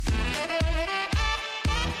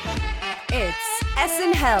S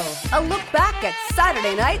in Hell, a look back at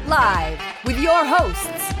Saturday Night Live with your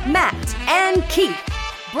hosts, Matt and Keith.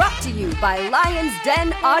 Brought to you by Lions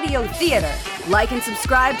Den Audio Theater. Like and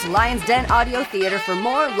subscribe to Lions Den Audio Theater for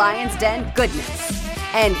more Lions Den goodness.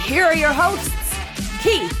 And here are your hosts,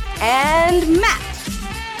 Keith and Matt.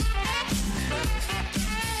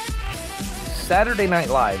 Saturday Night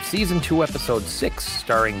Live, Season 2, Episode 6,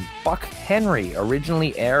 starring Buck Henry,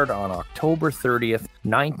 originally aired on October 30th,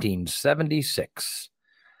 1976.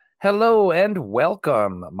 Hello and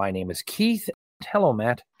welcome. My name is Keith. Hello,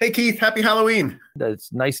 Matt. Hey, Keith. Happy Halloween.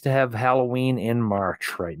 It's nice to have Halloween in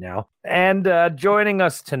March right now. And joining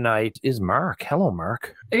us tonight is Mark. Hello,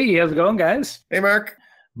 Mark. Hey, how's it going, guys? Hey, Mark.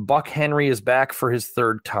 Buck Henry is back for his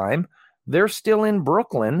third time. They're still in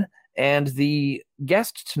Brooklyn. And the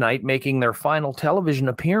guest tonight making their final television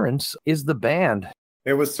appearance is the band.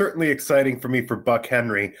 It was certainly exciting for me for Buck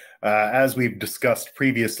Henry. As we've discussed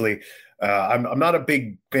previously, I'm not a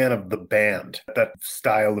big fan of the band. That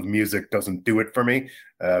style of music doesn't do it for me.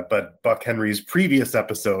 But Buck Henry's previous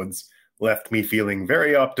episodes left me feeling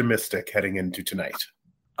very optimistic heading into tonight.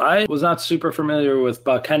 I was not super familiar with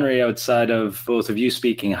Buck Henry outside of both of you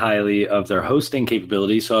speaking highly of their hosting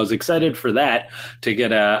capabilities, so I was excited for that to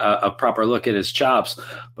get a proper look at his chops,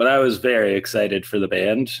 but I was very excited for the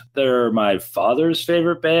band. They're my father's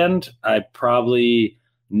favorite band. I probably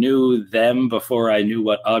knew them before I knew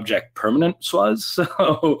what Object Permanence was,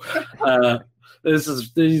 so this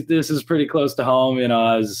is pretty close to home. You know,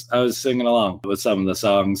 I was singing along with some of the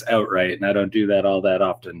songs outright, and I don't do that all that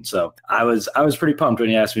often. So I was pretty pumped when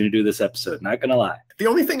you asked me to do this episode, not gonna lie. The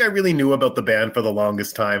only thing I really knew about the band for the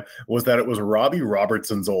longest time was that it was Robbie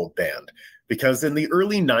Robertson's old band, because in the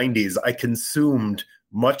early 90s I consumed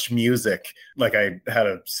much music, like I had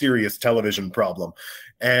a serious television problem.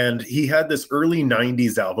 And he had this early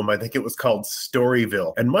 90s album, I think it was called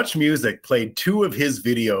Storyville. And Much Music played two of his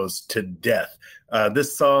videos to death.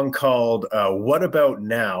 This song called What About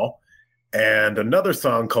Now? And another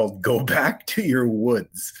song called Go Back to Your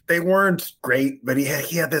Woods. They weren't great, but he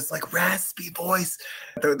had this like raspy voice.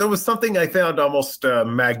 There was something I found almost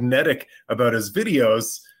magnetic about his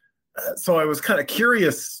videos. So I was kind of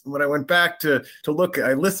curious when I went back to look.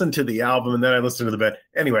 I listened to the album and then I listened to the band.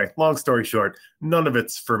 Anyway, long story short, none of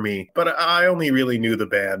it's for me. But I only really knew the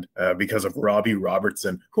band because of Robbie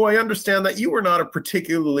Robertson, who I understand that you were not a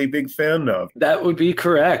particularly big fan of. That would be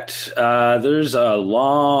correct. There's a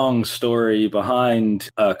long story behind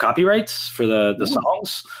copyrights for the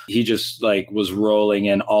songs. He just was rolling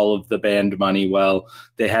in all of the band money while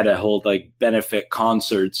they had to hold benefit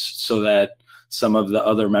concerts so that some of the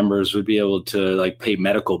other members would be able to pay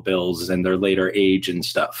medical bills in their later age and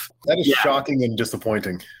stuff. That is shocking and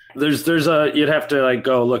disappointing. There's you'd have to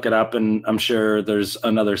go look it up, and I'm sure there's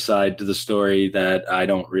another side to the story that I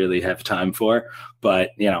don't really have time for,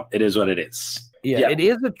 but it is what it is. Yeah, it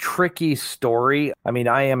is a tricky story. I mean,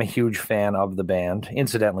 I am a huge fan of the band,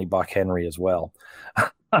 incidentally, Buck Henry as well.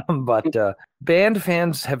 But band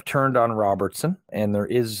fans have turned on Robertson, and there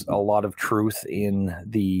is a lot of truth in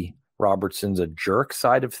the Robertson's a jerk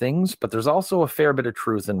side of things, but there's also a fair bit of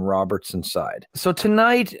truth in Robertson's side. So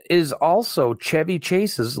tonight is also Chevy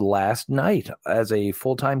Chase's last night as a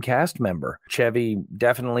full-time cast member. Chevy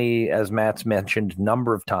definitely, as Matt's mentioned a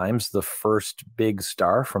number of times, the first big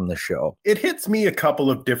star from the show. It hits me a couple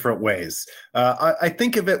of different ways. I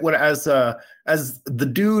think of it as the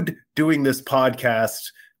dude doing this podcast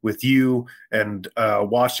with you and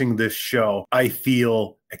watching this show, I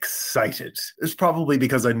feel excited. It's probably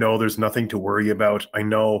because I know there's nothing to worry about. I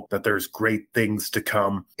know that there's great things to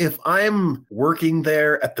come. If I'm working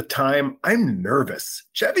there at the time, I'm nervous.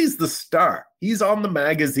 Chevy's the star. He's on the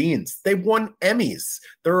magazines. They've won Emmys.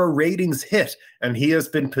 They're a ratings hit, and he has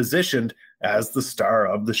been positioned as the star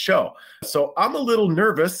of the show. So I'm a little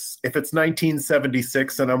nervous if it's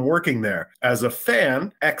 1976 and I'm working there. As a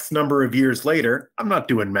fan, X number of years later, I'm not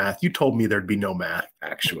doing math. You told me there'd be no math,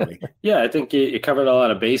 actually. Yeah, I think you covered a lot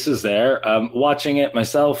of bases there. Watching it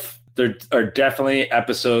myself, there are definitely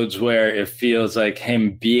episodes where it feels like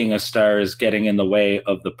him being a star is getting in the way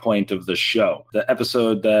of the point of the show. The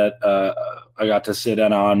episode that I got to sit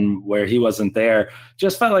in on where he wasn't there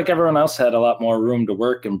just felt like everyone else had a lot more room to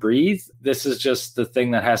work and breathe. This is just the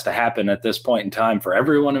thing that has to happen at this point in time for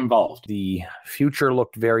everyone involved. The future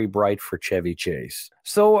looked very bright for Chevy Chase.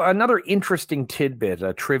 So another interesting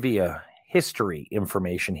tidbit, trivia history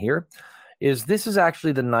information here, is this is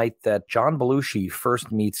actually the night that John Belushi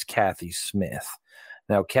first meets Kathy Smith.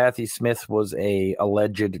 Now, Kathy Smith was a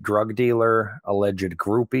alleged drug dealer, alleged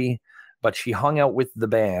groupie, but she hung out with the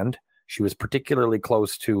band. She was particularly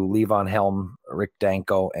close to Levon Helm, Rick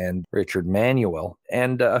Danko, and Richard Manuel.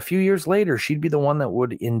 And a few years later, she'd be the one that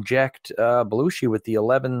would inject Belushi with the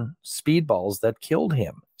 11 speedballs that killed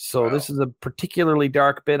him. So This is a particularly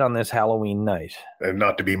dark bit on this Halloween night. And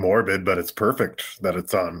not to be morbid, but it's perfect that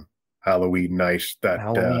it's on Halloween night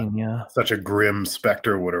that such a grim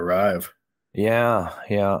specter would arrive. Yeah.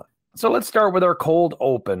 So let's start with our cold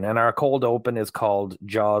open, and our cold open is called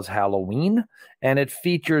Jaws Halloween, and it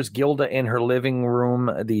features Gilda in her living room.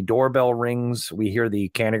 The doorbell rings. We hear the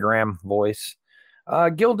Canagram voice.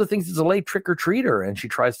 Gilda thinks it's a late trick-or-treater, and she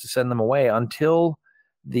tries to send them away until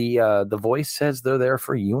the voice says they're there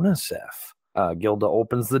for UNICEF. Gilda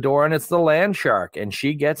opens the door, and it's the land shark, and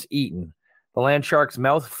she gets eaten. The land shark's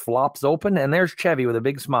mouth flops open, and there's Chevy with a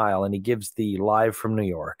big smile, and he gives the live from New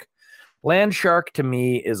York. Land Shark to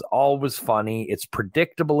me is always funny. It's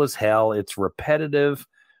predictable as hell. It's repetitive.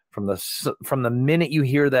 From the minute you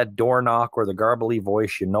hear that door knock or the garbly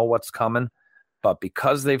voice, you know what's coming. But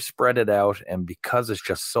because they've spread it out and because it's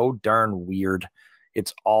just so darn weird,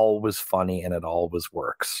 it's always funny and it always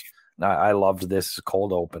works. I loved this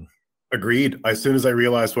cold open. Agreed. As soon as I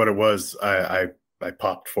realized what it was, I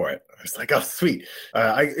popped for it. I was like, oh, sweet.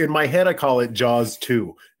 In my head, I call it Jaws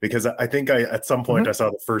 2 because I think at some point I saw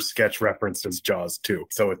the first sketch referenced as Jaws 2.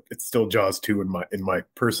 So it's still Jaws 2 in my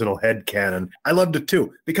personal head canon. I loved it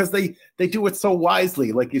too because they do it so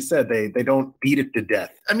wisely. Like you said, they don't beat it to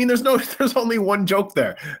death. I mean, there's only one joke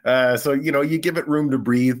there. So, you give it room to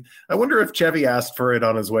breathe. I wonder if Chevy asked for it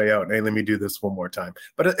on his way out. Hey, let me do this one more time.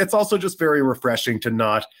 But it's also just very refreshing to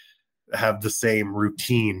not have the same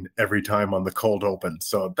routine every time on the cold open.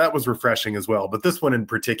 So that was refreshing as well. But this one in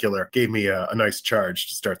particular gave me a nice charge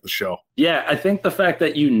to start the show. Yeah, I think the fact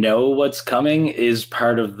that you know what's coming is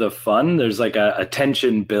part of the fun. There's like a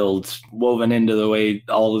tension build woven into the way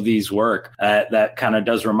all of these work. That kind of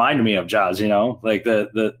does remind me of Jaws, like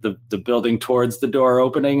the building towards the door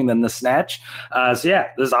opening and then the snatch. So yeah,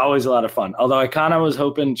 there's always a lot of fun. Although I kind of was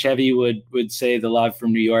hoping Chevy would say the live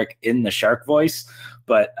from New York in the shark voice.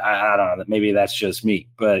 But I don't know, maybe that's just me.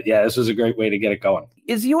 But yeah, this was a great way to get it going.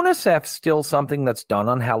 Is UNICEF still something that's done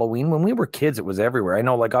on Halloween? When we were kids, it was everywhere. I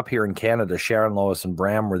know like up here in Canada, Sharon, Lois, and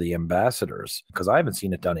Bram were the ambassadors because I haven't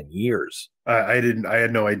seen it done in years. I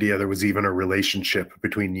had no idea there was even a relationship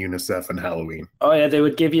between UNICEF and Halloween. Oh yeah, they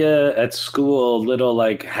would give you at school little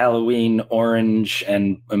like Halloween orange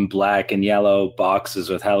and black and yellow boxes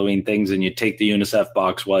with Halloween things, and you take the UNICEF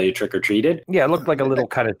box while you trick or treated. Yeah, it looked like a little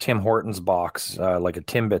kind of Tim Hortons box, like a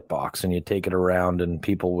Timbit box, and you take it around and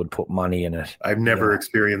people would put money in it. I've never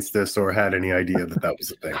experienced this or had any idea that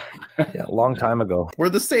was a thing. Yeah, a long time ago. We're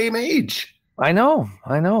the same age. I know.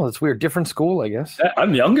 It's weird. Different school, I guess.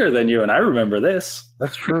 I'm younger than you, and I remember this.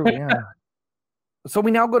 That's true, yeah. So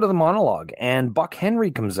we now go to the monologue, and Buck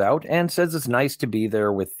Henry comes out and says it's nice to be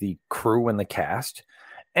there with the crew and the cast.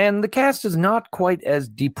 And the cast is not quite as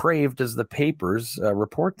depraved as the papers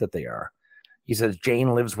report that they are. He says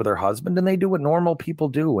Jane lives with her husband, and they do what normal people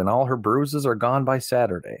do, and all her bruises are gone by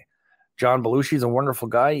Saturday. John Belushi's a wonderful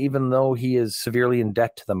guy, even though he is severely in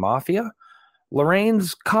debt to the mafia.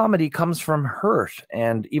 Lorraine's comedy comes from hurt,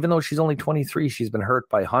 and even though she's only 23, she's been hurt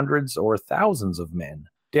by hundreds or thousands of men.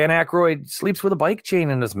 Dan Aykroyd sleeps with a bike chain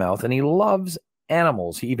in his mouth, and he loves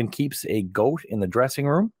animals. He even keeps a goat in the dressing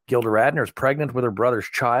room. Gilda Radner is pregnant with her brother's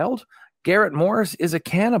child. Garrett Morris is a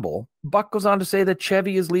cannibal. Buck goes on to say that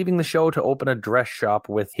Chevy is leaving the show to open a dress shop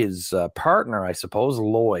with his partner, I suppose,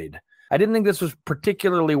 Lloyd. I didn't think this was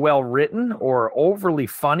particularly well written or overly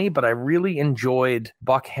funny, but I really enjoyed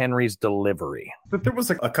Buck Henry's delivery. But there was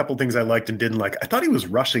a couple things I liked and didn't like. I thought he was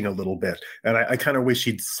rushing a little bit, and I kind of wish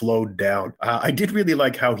he'd slowed down. I did really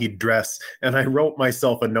like how he'd dress, and I wrote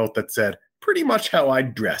myself a note that said, pretty much how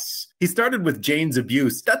I'd dress. He started with Jane's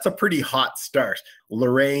abuse. That's a pretty hot start.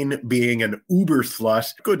 Lorraine being an uber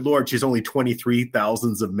slut. Good Lord, she's only 23,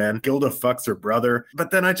 thousands of men. Gilda fucks her brother. But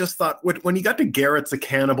then I just thought, when he got to Garrett's a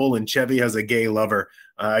cannibal and Chevy has a gay lover,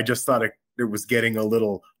 I just thought it was getting a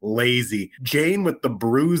little lazy. Jane with the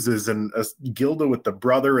bruises and Gilda with the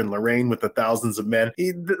brother and Lorraine with the thousands of men.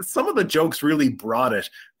 Some of the jokes really brought it.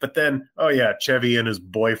 But then, oh yeah, Chevy and his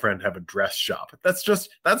boyfriend have a dress shop.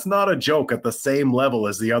 That's not a joke at the same level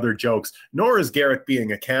as the other jokes, nor is Garrett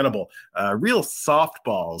being a cannibal. Real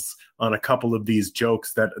softballs on a couple of these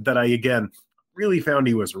jokes that I, again, really found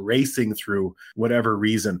he was racing through whatever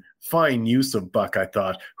reason. Fine use of Buck, I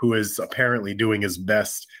thought, who is apparently doing his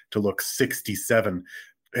best to look 67.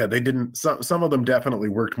 Yeah, they didn't. Some of them definitely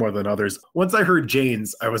worked more than others. Once I heard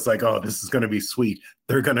Jane's, I was like, oh, this is going to be sweet.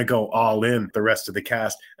 They're going to go all in, the rest of the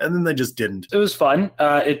cast. And then they just didn't. It was fun.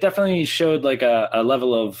 It definitely showed like a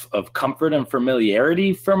level of comfort and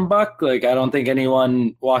familiarity from Buck. Like, I don't think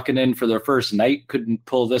anyone walking in for their first night couldn't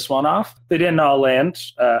pull this one off. They didn't all land.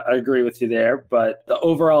 I agree with you there. But the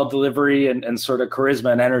overall delivery and sort of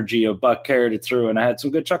charisma and energy of Buck carried it through. And I had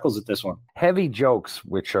some good chuckles at this one. Heavy jokes,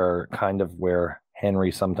 which are kind of where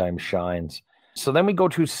Henry sometimes shines. So then we go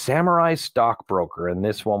to Samurai Stockbroker, and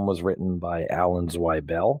this one was written by Alan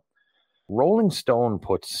Zweibel. Rolling Stone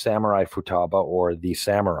puts Samurai Futaba, or the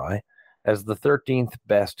Samurai, as the 13th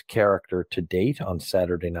best character to date on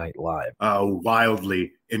Saturday Night Live.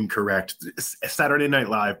 Wildly incorrect. Saturday Night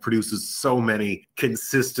Live produces so many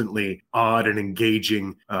consistently odd and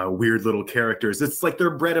engaging, weird little characters. It's like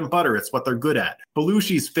their bread and butter. It's what they're good at.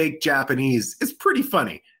 Belushi's fake Japanese is pretty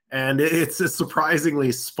funny. And it's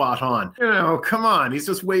surprisingly spot on. Come on. He's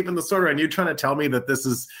just waving the sword around. You're trying to tell me that this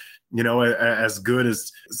is, as good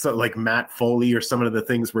as like Matt Foley or some of the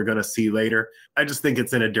things we're going to see later. I just think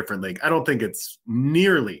it's in a different league. I don't think it's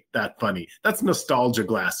nearly that funny. That's nostalgia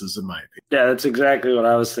glasses, in my opinion. Yeah, that's exactly what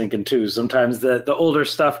I was thinking too. Sometimes the older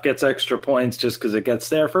stuff gets extra points just because it gets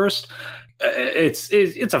there first.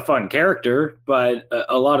 It's a fun character, but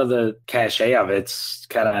a lot of the cachet of it's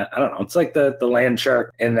kind of, I don't know, it's like the land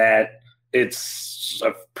shark in that it's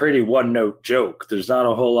a pretty one-note joke. There's not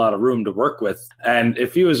a whole lot of room to work with. And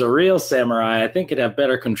if he was a real samurai, I think he'd have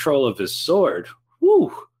better control of his sword.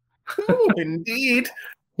 Woo! Indeed.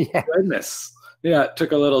 Yeah. Goodness. Yeah, it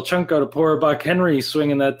took a little chunk out of poor Buck Henry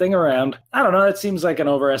swinging that thing around. I don't know, that seems like an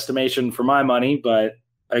overestimation for my money, but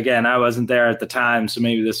again, I wasn't there at the time, so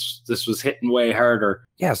maybe this was hitting way harder.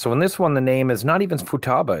 Yeah, so in this one, the name is not even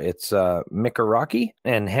Futaba. It's Mikaraki,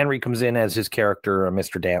 and Henry comes in as his character,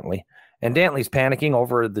 Mr. Dantley. And Dantley's panicking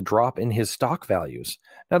over the drop in his stock values.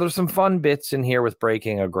 Now, there's some fun bits in here with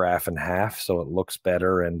breaking a graph in half so it looks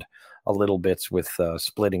better, and a little bits with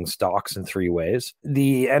splitting stocks in 3 ways.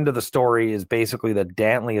 The end of the story is basically that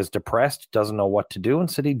Dantley is depressed, doesn't know what to do, and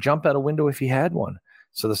said he'd jump out a window if he had one.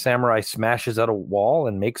 So the samurai smashes out a wall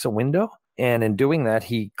and makes a window. And in doing that,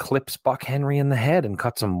 he clips Buck Henry in the head and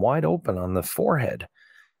cuts him wide open on the forehead.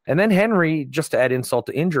 And then Henry, just to add insult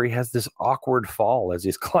to injury, has this awkward fall as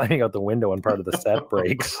he's climbing out the window and part of the set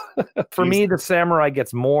breaks. For me, the samurai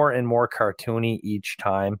gets more and more cartoony each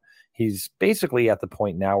time. He's basically at the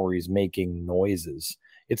point now where he's making noises.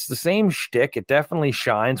 It's the same shtick. It definitely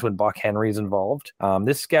shines when Buck Henry's involved.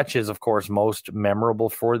 This sketch is, of course, most memorable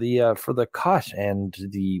for the cut and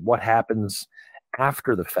the what happens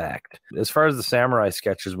after the fact. As far as the samurai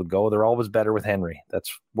sketches would go, they're always better with Henry.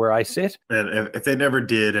 That's where I sit. And if they never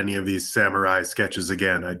did any of these samurai sketches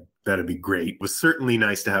again, that'd be great. It was certainly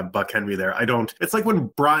nice to have Buck Henry there. It's like when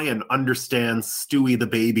Brian understands Stewie the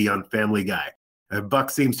baby on Family Guy. Buck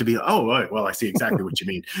seems to be, well, I see exactly what you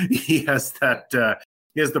mean. He has that...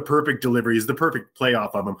 He has the perfect delivery. He's the perfect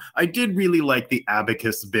playoff of him. I did really like the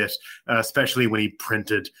abacus bit, especially when he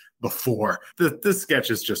printed before. This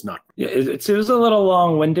sketch is just not. Yeah, it was a little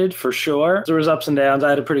long-winded for sure. There was ups and downs. I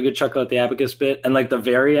had a pretty good chuckle at the abacus bit. And like the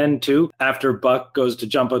very end too, after Buck goes to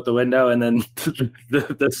jump out the window and then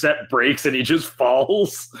the set breaks and he just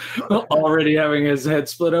falls, already having his head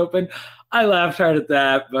split open. I laughed hard at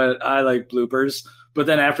that, but I like bloopers. But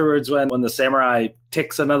then afterwards, when the samurai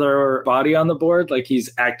ticks another body on the board, like he's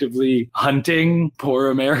actively hunting poor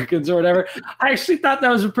Americans or whatever, I actually thought that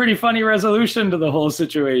was a pretty funny resolution to the whole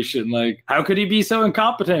situation. Like, how could he be so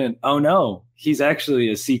incompetent? Oh, no, he's actually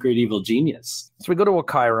a secret evil genius. So we go to a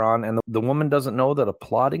Chiron, and the woman doesn't know that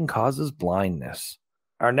applauding causes blindness.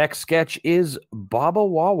 Our next sketch is Baba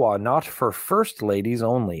Wawa, not for first ladies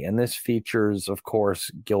only. And this features, of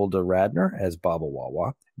course, Gilda Radner as Baba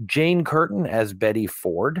Wawa, Jane Curtin as Betty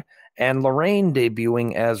Ford, and Lorraine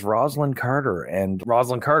debuting as Rosalind Carter. And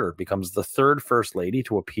Rosalind Carter becomes the third first lady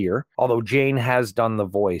to appear, although Jane has done the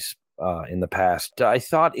voice in the past. I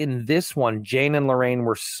thought in this one, Jane and Lorraine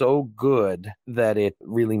were so good that it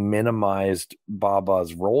really minimized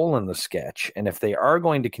Baba's role in the sketch. And if they are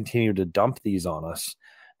going to continue to dump these on us,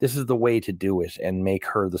 this is the way to do it and make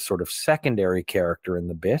her the sort of secondary character in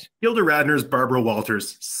the bit. Gilda Radner's Barbara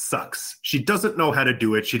Walters sucks. She doesn't know how to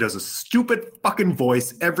do it. She does a stupid fucking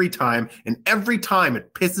voice every time, and every time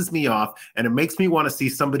it pisses me off, and it makes me want to see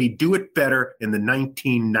somebody do it better in the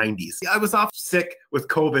 1990s. I was off sick with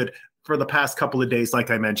COVID for the past couple of days, like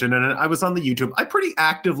I mentioned, and I was on the YouTube. I pretty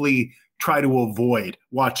actively try to avoid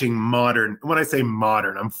watching modern. When I say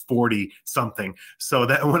modern, I'm 40 something. So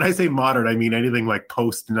that when I say modern, I mean anything like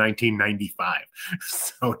post 1995.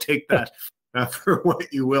 So take that for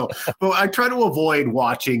what you will. But I try to avoid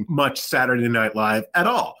watching much Saturday Night Live at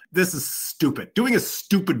all. This is stupid. Doing a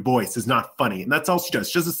stupid voice is not funny. And that's all she does.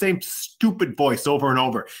 She does the same stupid voice over and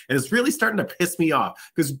over. And it's really starting to piss me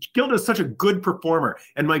off because Gilda is such a good performer.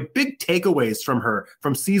 And my big takeaways from her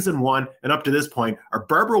from season 1 and up to this point are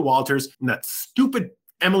Barbara Walters and that stupid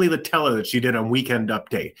Emily Litella that she did on Weekend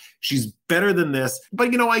Update. She's better than this.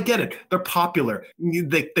 But, I get it. They're popular.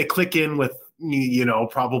 They click in with,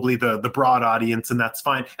 probably the broad audience, and that's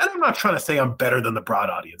fine. And I'm not trying to say I'm better than the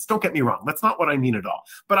broad audience. Don't get me wrong. That's not what I mean at all.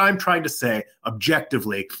 But I'm trying to say,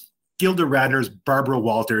 objectively, Gilda Radner's Barbara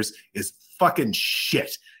Walters is fucking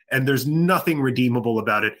shit. And there's nothing redeemable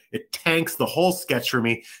about it. It tanks the whole sketch for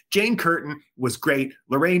me. Jane Curtin was great.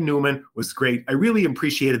 Lorraine Newman was great. I really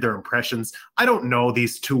appreciated their impressions. I don't know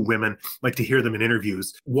these two women, like to hear them in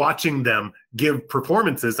interviews. Watching them give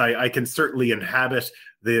performances, I can certainly inhabit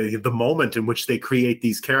the moment in which they create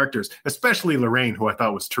these characters, especially Lorraine, who I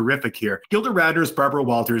thought was terrific here. Gilda Radner's Barbara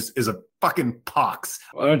Walters is a fucking pox.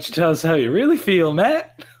 Why don't you tell us how you really feel,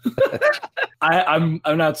 Matt? I'm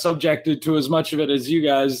not subjected to as much of it as you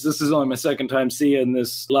guys. This is only my second time seeing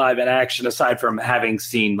this live in action, aside from having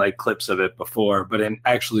seen like clips of it before, but in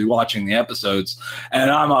actually watching the episodes,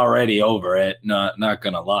 and I'm already over it, not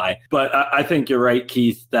gonna lie. But I think you're right,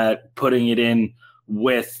 Keith, that putting it in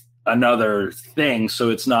with another thing,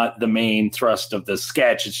 so it's not the main thrust of the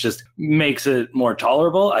sketch, it just makes it more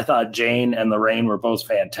tolerable. I thought Jane and Lorraine were both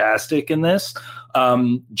fantastic in this.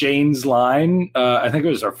 Jane's line, I think it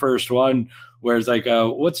was our first one, where it's like,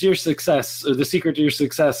 what's your success, or the secret to your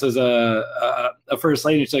success as a first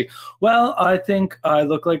lady? It's like, well, I think I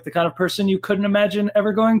look like the kind of person you couldn't imagine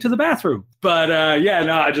ever going to the bathroom. But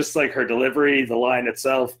I just like her delivery, the line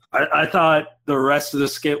itself. I thought the rest of the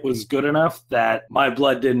skit was good enough that my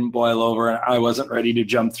blood didn't boil over and I wasn't ready to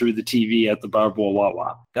jump through the TV at the Barbara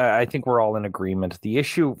Wawa. I think we're all in agreement. The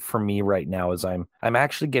issue for me right now is I'm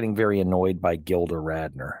actually getting very annoyed by Gilda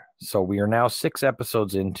Radner. So we are now 6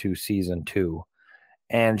 episodes into season 2,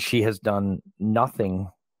 and she has done nothing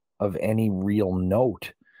of any real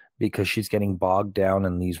note because she's getting bogged down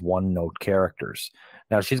in these one-note characters.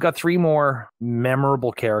 Now, she's got 3 more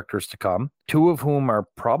memorable characters to come, 2 of whom are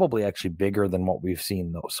probably actually bigger than what we've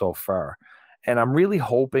seen so far. And I'm really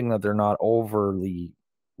hoping that they're not overly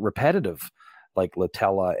repetitive like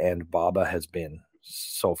Litella and Baba has been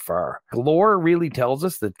so far. Lore really tells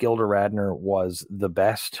us that Gilda Radner was the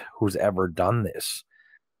best who's ever done this.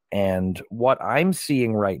 And what I'm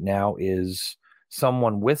seeing right now is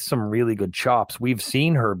someone with some really good chops. We've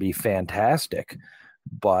seen her be fantastic,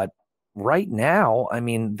 but right now, I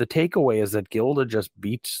mean, the takeaway is that Gilda just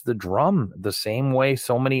beats the drum the same way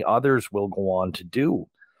so many others will go on to do.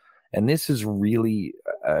 And this is really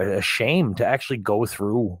a shame to actually go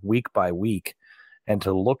through week by week and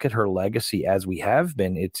to look at her legacy as we have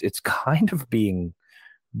been. It's kind of being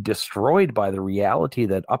destroyed by the reality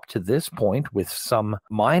that up to this point, with some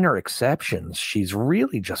minor exceptions, she's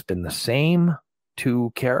really just been the same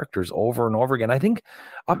 2 characters over and over again. I think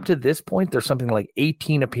up to this point, there's something like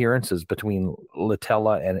 18 appearances between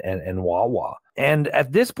Litella and Wawa. And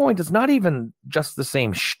at this point, it's not even just the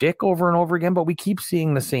same shtick over and over again, but we keep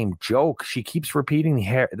seeing the same joke. She keeps repeating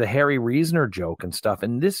the Harry Reasoner joke and stuff.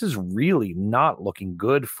 And this is really not looking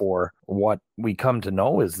good for what we come to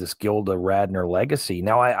know as this Gilda Radner legacy.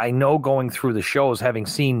 Now, I know going through the shows, having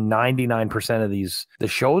seen 99% of the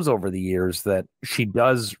shows over the years, that she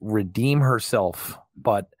does redeem herself,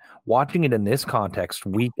 but watching it in this context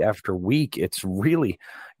week after week, it's really,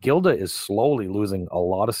 Gilda is slowly losing a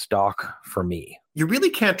lot of stock for me. You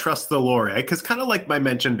really can't trust the lore, because kind of like I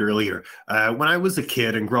mentioned earlier, when I was a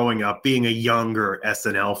kid and growing up, being a younger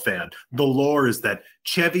SNL fan, the lore is that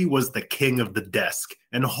Chevy was the king of the desk.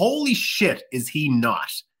 And holy shit, is he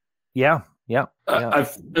not? Yeah. I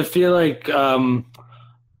feel like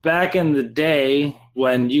back in the day,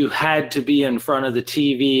 when you had to be in front of the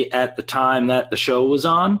TV at the time that the show was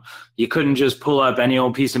on, you couldn't just pull up any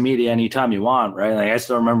old piece of media anytime you want, right? Like, I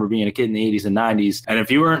still remember being a kid in the 80s and 90s, and if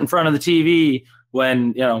you weren't in front of the TV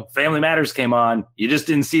when, Family Matters came on, you just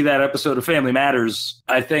didn't see that episode of Family Matters.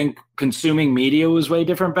 I think consuming media was way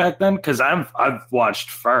different back then, because I've watched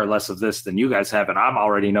far less of this than you guys have, and I'm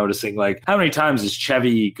already noticing, like, how many times is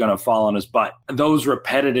Chevy gonna fall on his butt? Those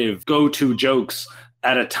repetitive go-to jokes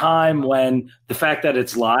at a time when the fact that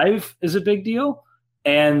it's live is a big deal,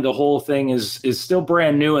 and the whole thing is still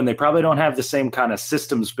brand new, and they probably don't have the same kind of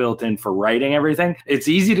systems built in for writing everything. It's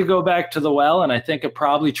easy to go back to the well, and I think it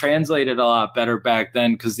probably translated a lot better back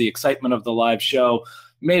then because the excitement of the live show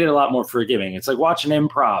made it a lot more forgiving. It's like watching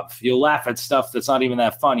improv. You'll laugh at stuff that's not even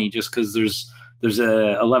that funny just because there's there's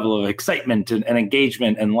a level of excitement and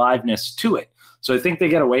engagement and liveness to it. So I think they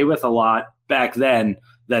get away with a lot back then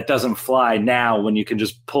that doesn't fly now, when you can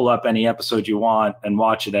just pull up any episode you want and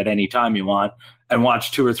watch it at any time you want and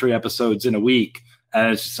watch 2 or 3 episodes in a week.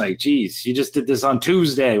 And it's just like, geez, you just did this on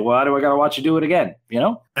Tuesday. Why do I got to watch you do it again? You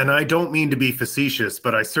know? And I don't mean to be facetious,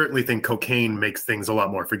 but I certainly think cocaine makes things a lot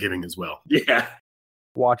more forgiving as well. Yeah.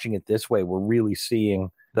 Watching it this way, we're really seeing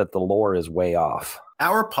that the lore is way off.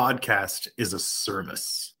 Our podcast is a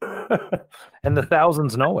service. And the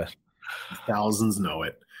thousands know it. Thousands know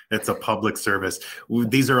it. It's a public service.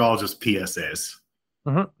 These are all just PSAs.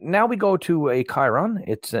 Mm-hmm. Now we go to a Chiron.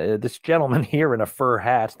 It's this gentleman here in a fur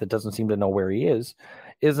hat that doesn't seem to know where he is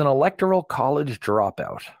an electoral college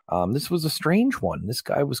dropout. This was a strange one. This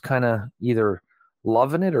guy was kind of either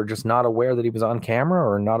loving it or just not aware that he was on camera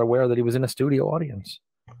or not aware that he was in a studio audience.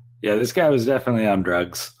 Yeah, this guy was definitely on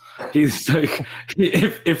drugs. He's like,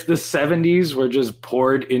 if the 70s were just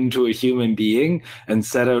poured into a human being and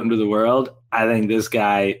set out into the world, I think this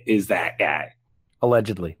guy is that guy.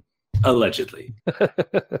 Allegedly.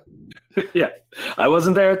 Yeah, I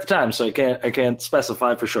wasn't there at the time, so I can't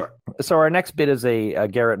specify for sure. So our next bit is a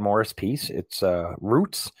Garrett Morris piece. It's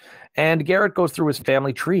Roots. And Garrett goes through his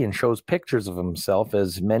family tree and shows pictures of himself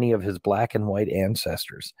as many of his black and white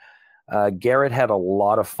ancestors. Garrett had a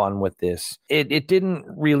lot of fun with this. It didn't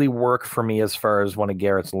really work for me as far as one of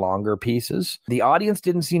Garrett's longer pieces. The audience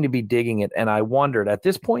didn't seem to be digging it, and I wondered, at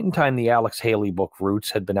this point in time, the Alex Haley book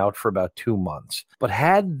Roots had been out for about 2 months. But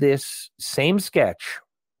had this same sketch,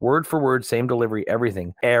 word for word, same delivery,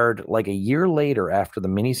 everything, aired like a year later after the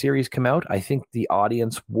miniseries came out, I think the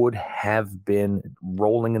audience would have been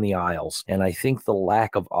rolling in the aisles. And I think the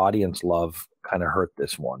lack of audience love kind of hurt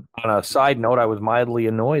this one. On a side note, I was mildly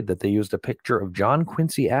annoyed that they used a picture of John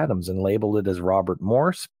Quincy Adams and labeled it as Robert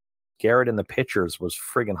Morse. Garrett in the pictures was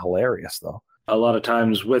friggin' hilarious, though. A lot of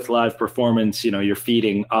times with live performance, you're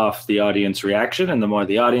feeding off the audience reaction, and the more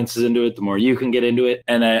the audience is into it, the more you can get into it.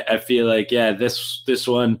 And I feel like, yeah, this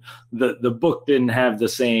one, the book didn't have the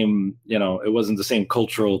same, it wasn't the same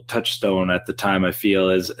cultural touchstone at the time, I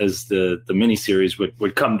feel, as the miniseries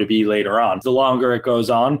would come to be later on. The longer it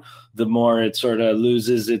goes on, the more it sort of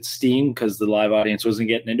loses its steam because the live audience wasn't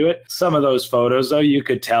getting into it. Some of those photos, though, you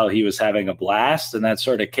could tell he was having a blast, and that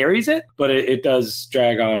sort of carries it, but it does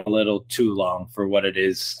drag on a little too long for what it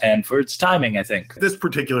is and for its timing, I think. This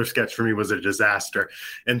particular sketch for me was a disaster.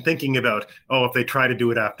 And thinking about, if they try to do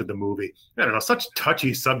it after the movie, I don't know, such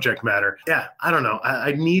touchy subject matter. Yeah, I don't know.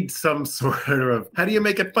 I need some sort of, how do you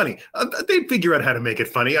make it funny? They figure out how to make it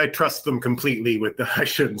funny. I trust them completely I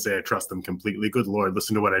shouldn't say I trust them completely. Good Lord,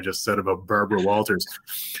 listen to what I just said about Barbara Walters.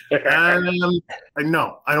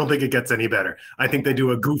 No, I don't think it gets any better. I think they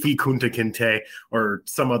do a goofy Kunta Kinte or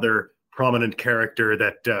some other prominent character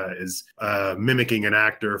that is mimicking an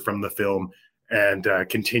actor from the film and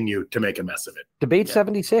continue to make a mess of it. Debate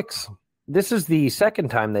 76. This is the second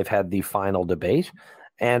time they've had the final debate.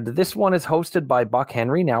 And this one is hosted by Buck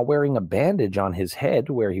Henry, now wearing a bandage on his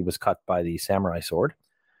head where he was cut by the samurai sword.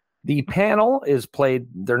 The panel is played,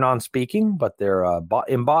 they're non-speaking, but they're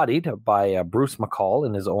embodied by Bruce McCall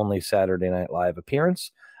in his only Saturday Night Live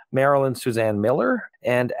appearance, Marilyn Suzanne Miller,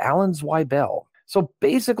 and Alan Zweibel. So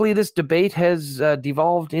basically this debate has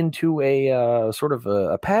devolved into a sort of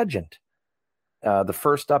a pageant. The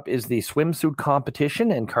first up is the swimsuit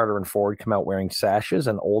competition, and Carter and Ford come out wearing sashes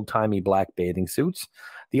and old-timey black bathing suits.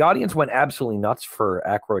 The audience went absolutely nuts for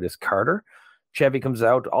Aykroyd as Carter. Chevy comes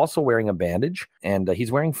out also wearing a bandage, and he's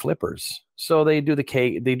wearing flippers. So they do the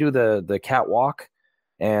catwalk,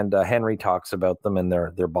 and Henry talks about them and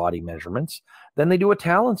their body measurements. Then they do a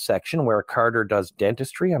talent section where Carter does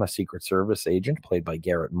dentistry on a Secret Service agent played by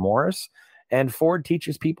Garrett Morris, and Ford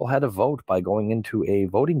teaches people how to vote by going into a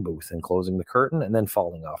voting booth and closing the curtain and then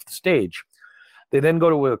falling off the stage. They then go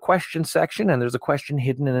to a question section, and there's a question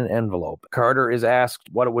hidden in an envelope. Carter is asked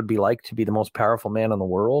what it would be like to be the most powerful man in the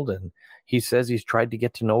world, and he says he's tried to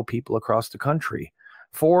get to know people across the country.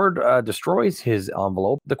 Ford destroys his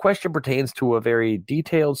envelope. The question pertains to a very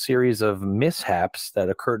detailed series of mishaps that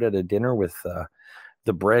occurred at a dinner with the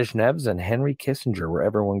Brezhnevs and Henry Kissinger, where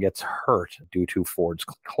everyone gets hurt due to Ford's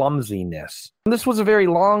clumsiness. This was a very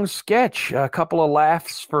long sketch, a couple of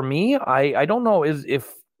laughs for me. I don't know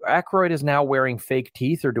if Aykroyd is now wearing fake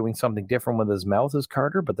teeth or doing something different with his mouth as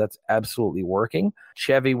Carter, but that's absolutely working.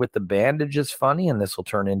 Chevy with the bandage is funny, and this will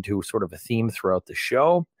turn into sort of a theme throughout the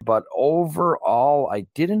show. But overall, I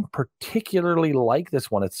didn't particularly like this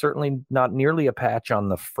one. It's certainly not nearly a patch on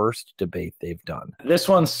the first debate they've done. This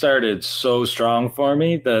one started so strong for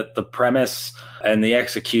me. The premise and the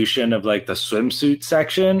execution of like the swimsuit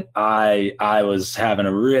section, I was having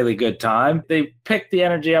a really good time. They picked the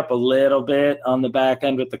energy up a little bit on the back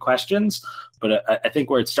end with the questions, but I think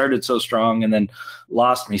where it started so strong and then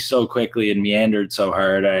lost me so quickly and meandered so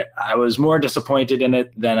hard, I was more disappointed in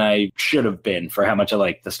it than I should have been for how much I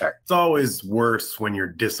liked the start. It's always worse when you're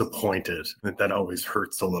disappointed. That always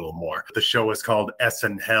hurts a little more. The show is called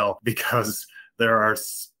SNL because there are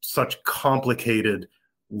such complicated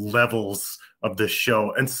levels of this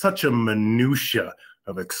show and such a minutia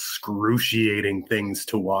of excruciating things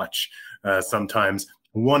to watch sometimes.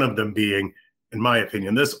 One of them being, in my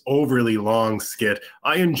opinion, this overly long skit.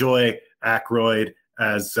 I enjoy Aykroyd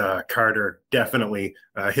as Carter, definitely.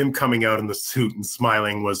 Him coming out in the suit and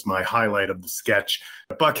smiling was my highlight of the sketch.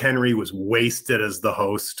 Buck Henry was wasted as the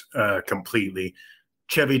host completely.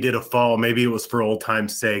 Chevy did a fall. Maybe it was for old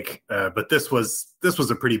time's sake, but this was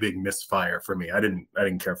a pretty big misfire for me. I didn't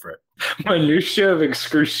care for it. Minutia of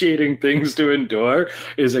excruciating things to endure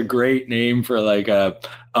is a great name for like a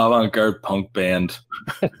avant-garde punk band.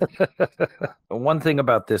 One thing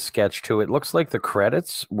about this sketch too, it looks like the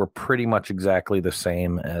credits were pretty much exactly the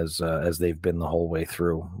same as they've been the whole way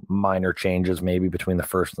through. Minor changes maybe between the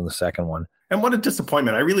first and the second one. And what a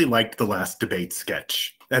disappointment. I really liked the last debate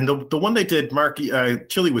sketch. And the one they did,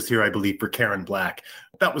 Chili was here, I believe, for Karen Black.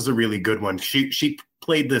 That was a really good one. She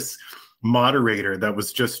played this moderator that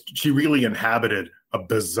was she really inhabited a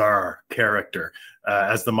bizarre character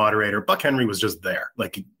as the moderator. Buck Henry was just there.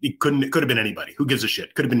 Like, it could have been anybody. Who gives a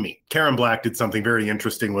shit? Could have been me. Karen Black did something very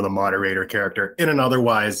interesting with a moderator character in an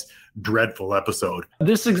otherwise dreadful episode.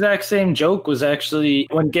 This exact same joke was actually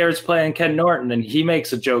when Garrett's playing Ken Norton, and he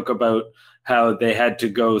makes a joke about how they had to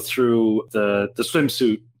go through the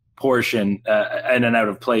swimsuit portion in an out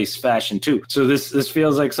of place fashion too. So this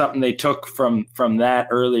feels like something they took from that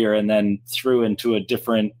earlier and then threw into a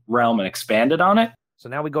different realm and expanded on it. So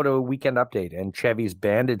now we go to a weekend update, and Chevy's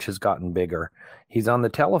bandage has gotten bigger. He's on the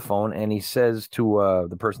telephone, and he says to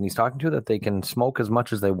the person he's talking to that they can smoke as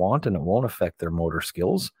much as they want, and it won't affect their motor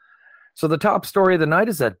skills. So the top story of the night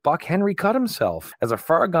is that Buck Henry cut himself as a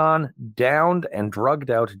far gone, downed, and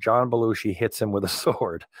drugged out John Belushi hits him with a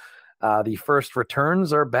sword. The first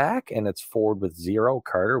returns are back, and it's Ford with 0,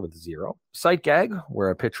 Carter with 0. Sight gag, where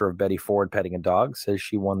a picture of Betty Ford petting a dog says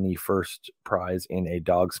she won the first prize in a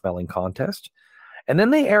dog smelling contest. And then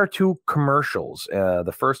they air 2 commercials.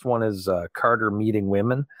 The first one is Carter meeting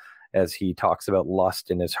women as he talks about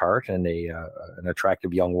lust in his heart, and an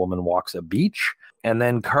attractive young woman walks a beach. And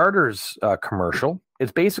then Carter's commercial,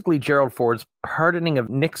 it's basically Gerald Ford's pardoning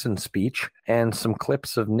of Nixon's speech and some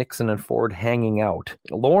clips of Nixon and Ford hanging out.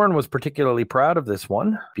 Lauren was particularly proud of this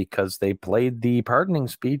one because they played the pardoning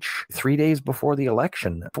speech 3 days before the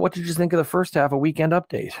election. What did you think of the first half of Weekend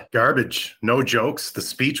Update? Garbage. No jokes. The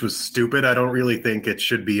speech was stupid. I don't really think it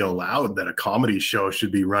should be allowed that a comedy show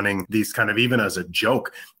should be running these kind of, even as a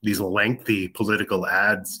joke, these lengthy political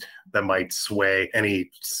ads that might sway any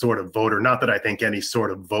sort of voter. Not that I think any sort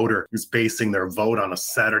of voter is basing their vote on a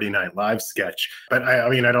Saturday Night Live sketch, but I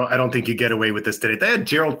don't think you get away with this today. They had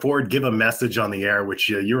Gerald Ford give a message on the air, which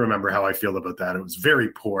you remember how I feel about that. It was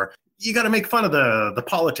very poor. You got to make fun of the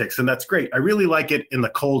politics, and that's great. I really like it in the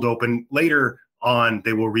cold open. Later on,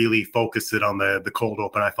 they will really focus it on the cold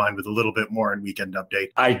open, I find, with a little bit more in Weekend Update.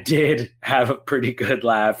 I did have a pretty good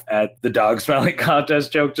laugh at the dog smelling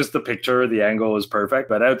contest joke. Just the picture, the angle was perfect.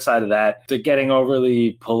 But outside of that, to getting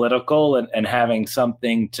overly political and having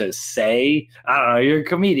something to say, I don't know, you're a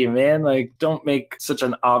comedian, man. Like, don't make such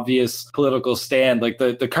an obvious political stand. Like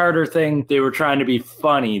the Carter thing, they were trying to be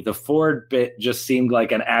funny. The Ford bit just seemed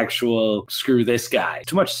like an actual screw this guy.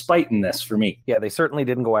 Too much spite in this for me. Yeah, they certainly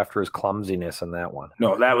didn't go after his clumsiness and that one.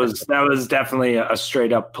 No, that was definitely a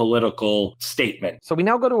straight up political statement. So we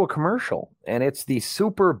now go to a commercial, and it's the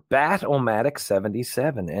Super Bat-O-Matic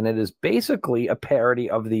 77, and it is basically a parody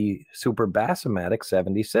of the Super Bass-O-Matic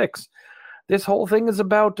 76. This whole thing is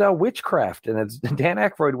about witchcraft, and it's Dan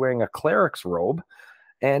Aykroyd wearing a cleric's robe,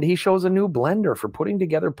 and he shows a new blender for putting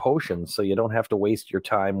together potions so you don't have to waste your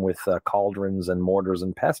time with cauldrons and mortars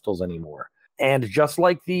and pestles anymore. And just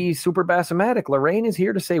like the Super Bass-O-Matic, Lorraine is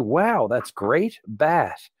here to say, wow, that's great,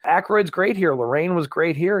 Bat. Aykroyd's great here. Lorraine was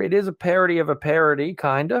great here. It is a parody of a parody,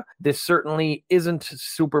 kinda. This certainly isn't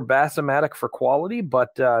Super Bass-O-Matic for quality, but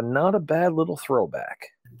not a bad little throwback.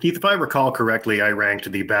 Keith, if I recall correctly, I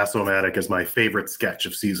ranked the Bass-O-Matic as my favorite sketch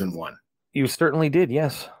of season 1. You certainly did,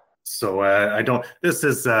 yes. So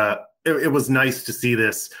it was nice to see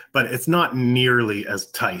this, but it's not nearly as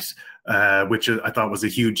tight, which I thought was a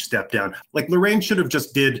huge step down. Like Lorraine should have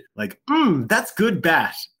just did like, that's good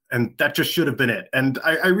bat. And that just should have been it. And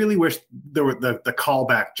I really wish the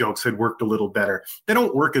callback jokes had worked a little better. They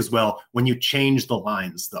don't work as well when you change the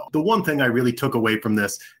lines, though. The one thing I really took away from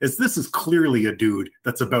this is clearly a dude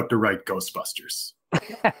that's about to write Ghostbusters.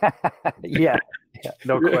 yeah,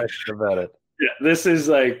 no question about it. Yeah, this is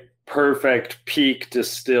like perfect peak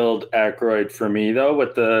distilled Aykroyd for me, though,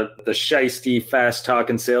 with the shisty, fast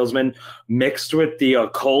talking salesman mixed with the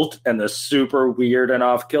occult and the super weird and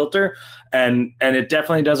off kilter. And it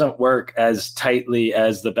definitely doesn't work as tightly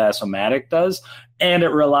as the Bass-O-Matic does. And it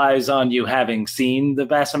relies on you having seen the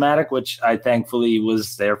Bass-O-Matic, which I thankfully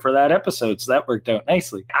was there for that episode. So that worked out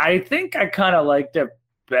nicely. I think I kind of liked it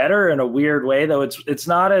better in a weird way, though. It's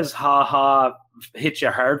not as ha-ha hit you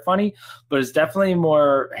hard funny, but it's definitely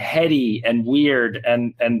more heady and weird.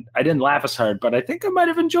 And I didn't laugh as hard, but I think I might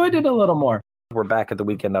have enjoyed it a little more. We're back at the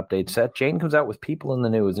Weekend Update set. Jane comes out with People in the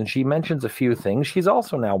News, and she mentions a few things. She's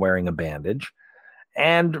also now wearing a bandage.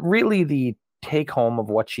 And really the take-home of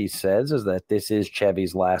what she says is that this is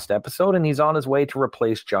Chevy's last episode, and he's on his way to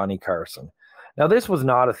replace Johnny Carson. Now, this was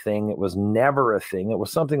not a thing. It was never a thing. It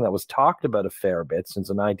was something that was talked about a fair bit since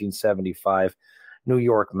a 1975 New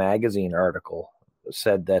York Magazine article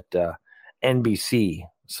said that NBC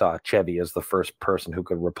saw Chevy as the first person who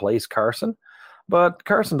could replace Carson. But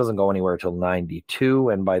Carson doesn't go anywhere till 92,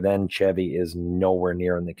 and by then Chevy is nowhere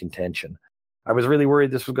near in the contention. I was really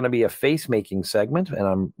worried this was going to be a face-making segment,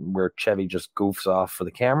 and where Chevy just goofs off for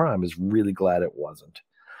the camera. I was really glad it wasn't.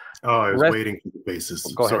 Oh, I was waiting for the faces.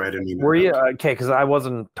 Sorry, I didn't mean that. Were you? Okay, because I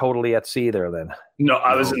wasn't totally at sea there then. No,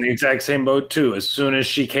 I was in the exact same boat too. As soon as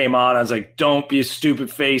she came on, I was like, don't be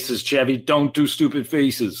stupid faces, Chevy. Don't do stupid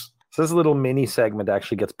faces. So this little mini segment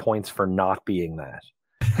actually gets points for not being that.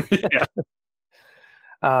 Yeah.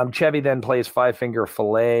 Chevy then plays Five Finger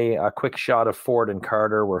Filet, a quick shot of Ford and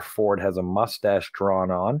Carter where Ford has a mustache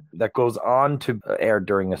drawn on. That goes on to air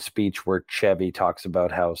during a speech where Chevy talks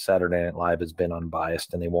about how Saturday Night Live has been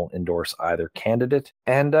unbiased and they won't endorse either candidate.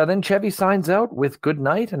 And then Chevy signs out with good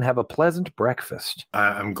night and have a pleasant breakfast.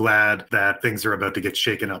 I'm glad that things are about to get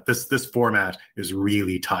shaken up. This format is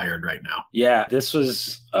really tired right now. Yeah, this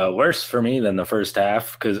was worse for me than the first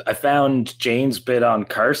half because I found Jane's bit on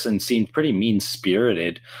Carson seemed pretty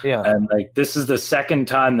mean-spirited. Yeah. And like this is the second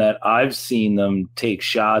time that I've seen them take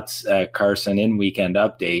shots at Carson in Weekend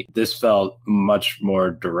Update. This felt much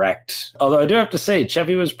more direct. Although I do have to say,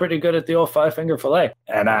 Chevy was pretty good at the old Five Finger Filet.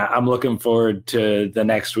 And I'm looking forward to the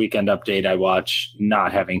next Weekend Update I watch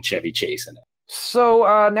not having Chevy chasing it.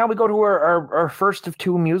 So now we go to our first of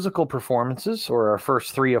two musical performances, or our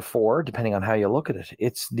first three of four, depending on how you look at it.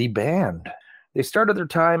 It's the band. They started their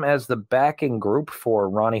time as the backing group for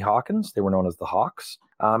Ronnie Hawkins. They were known as the Hawks.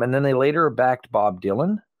 And then they later backed Bob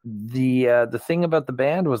Dylan. The thing about the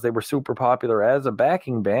band was they were super popular as a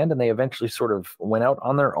backing band, and they eventually sort of went out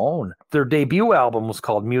on their own. Their debut album was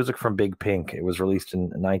called Music from Big Pink. It was released in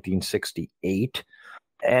 1968.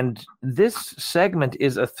 And this segment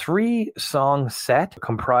is a 3-song set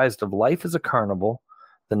comprised of Life is a Carnival,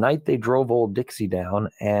 The Night They Drove Old Dixie Down,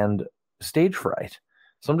 and Stage Fright.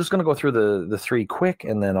 So I'm just going to go through the three quick,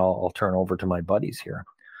 and then I'll turn over to my buddies here.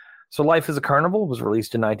 So Life is a Carnival was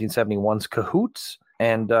released in 1971's Cahoots,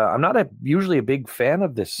 and I'm not usually a big fan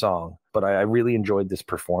of this song, but I really enjoyed this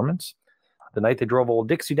performance. The Night They Drove Old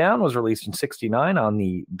Dixie Down was released in 69 on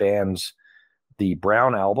the band's The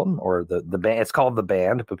Brown album, or the band. It's called The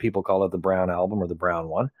Band, but people call it the Brown album or the Brown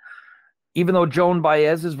one. Even though Joan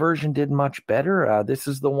Baez's version did much better, this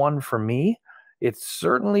is the one for me. It's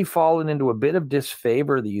certainly fallen into a bit of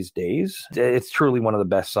disfavor these days. It's truly one of the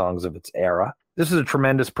best songs of its era. This is a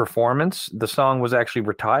tremendous performance. The song was actually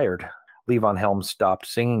retired. Levon Helms stopped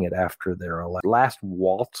singing it after their last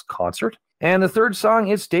Waltz concert. And the third song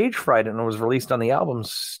is Stage Fright, and it was released on the album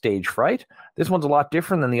Stage Fright. This one's a lot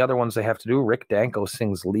different than the other ones they have to do. Rick Danko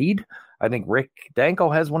sings lead. I think Rick Danko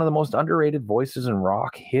has one of the most underrated voices in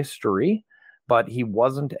rock history, but he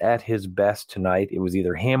wasn't at his best tonight. It was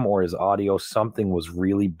either him or his audio. Something was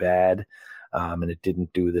really bad, and it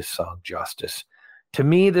didn't do this song justice. To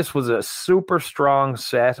me, this was a super strong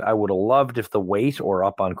set. I would have loved if The Wait or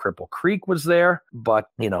Up on Cripple Creek was there, but,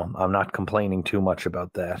 I'm not complaining too much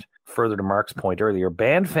about that. Further to Mark's point earlier,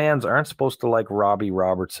 band fans aren't supposed to like Robbie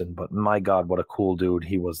Robertson, but my God, what a cool dude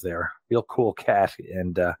he was there. Real cool cat,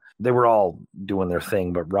 and they were all doing their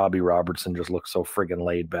thing, but Robbie Robertson just looked so friggin'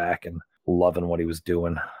 laid back and loving what he was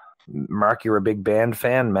doing. Mark, you're a big band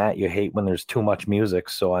fan. Matt, you hate when there's too much music.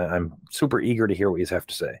 So I'm super eager to hear what you have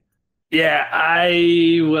to say. Yeah,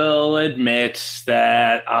 I will admit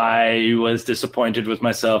that I was disappointed with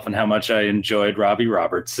myself and how much I enjoyed Robbie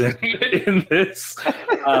Robertson in this.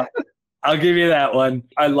 I'll give you that one.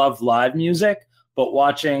 I love live music, but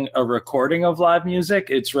watching a recording of live music,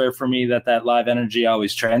 it's rare for me that live energy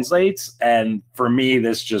always translates. And for me,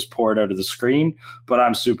 this just poured out of the screen, but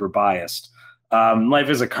I'm super biased. Life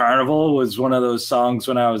is a Carnival was one of those songs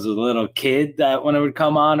when I was a little kid that when it would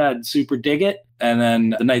come on, I'd super dig it. And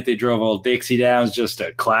then The Night They Drove Old Dixie Down is just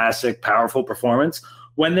a classic, powerful performance.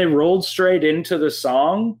 When they rolled straight into the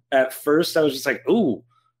song, at first I was just like, ooh,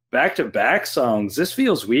 back-to-back songs. This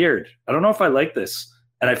feels weird. I don't know if I like this.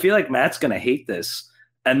 And I feel like Matt's going to hate this.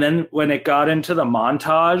 And then when it got into the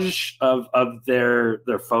montage of their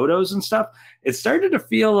photos and stuff, it started to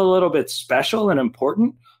feel a little bit special and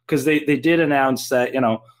important because they did announce that,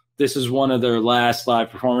 this is one of their last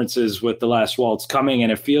live performances with The Last Waltz coming,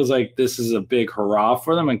 and it feels like this is a big hurrah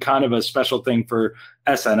for them and kind of a special thing for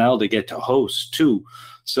SNL to get to host too.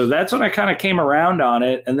 So that's when I kind of came around on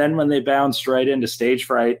it. And then when they bounced right into Stage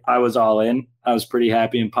Fright, I was all in. I was pretty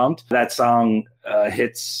happy and pumped. That song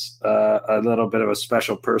hits a little bit of a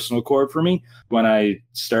special personal chord for me. When I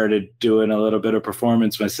started doing a little bit of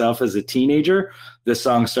performance myself as a teenager, this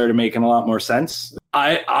song started making a lot more sense.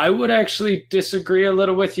 I would actually disagree a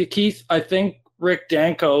little with you, Keith. I think Rick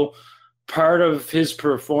Danko, part of his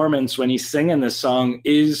performance when he's singing this song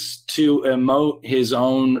is to emote his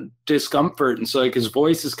own discomfort. And so like his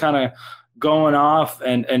voice is kind of going off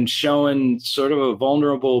and showing sort of a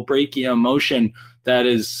vulnerable, breaky emotion that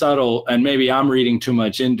is subtle. And maybe I'm reading too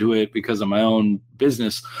much into it because of my own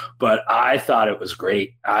business, but I thought it was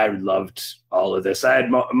great. I loved all of this. I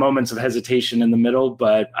had moments of hesitation in the middle,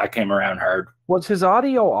 but I came around hard. Was his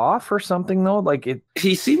audio off or something though?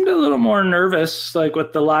 He seemed a little more nervous, like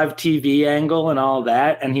with the live TV angle and all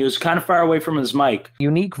that. And he was kind of far away from his mic.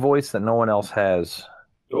 Unique voice that no one else has.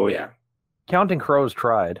 Oh yeah. Counting Crows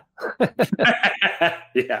tried.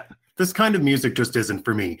 Yeah. This kind of music just isn't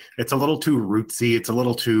for me. It's a little too rootsy. It's a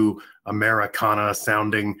little too Americana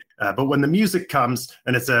sounding. But when the music comes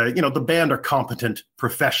and it's the band are competent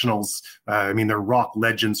professionals. They're rock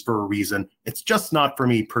legends for a reason. It's just not for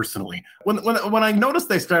me personally. When I noticed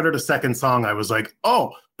they started a second song, I was like,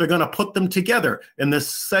 oh, they're going to put them together in this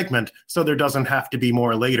segment so there doesn't have to be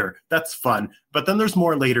more later. That's fun. But then there's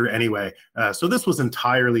more later anyway. So this was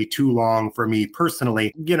entirely too long for me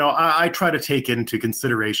personally. I try to take into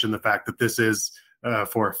consideration the fact that this is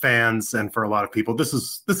for fans and for a lot of people. This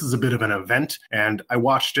is a bit of an event, and I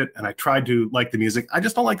watched it and I tried to like the music. I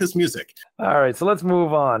just don't like this music. All right, so let's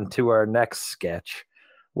move on to our next sketch,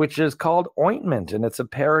 which is called Ointment, and it's a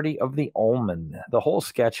parody of The Omen. The whole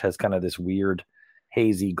sketch has kind of this weird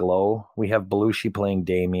hazy glow. We have Belushi playing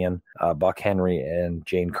Damien, Buck Henry and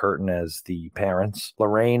Jane Curtin as the parents,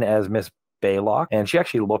 Lorraine as Miss Baylock, and she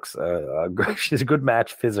actually looks she's a good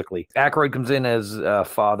match physically. Aykroyd comes in as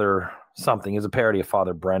Father something. Is a parody of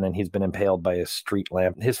Father Brennan. He's been impaled by a street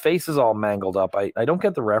lamp. His face is all mangled up. I don't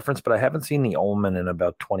get the reference, but I haven't seen The Omen in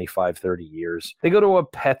about 25, 30 years. They go to a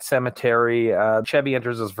pet cemetery. Chevy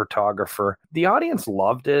enters as photographer. The audience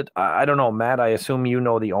loved it. I don't know, Matt, I assume you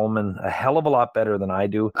know The Omen a hell of a lot better than I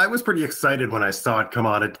do. I was pretty excited when I saw it come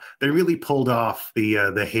on. They really pulled off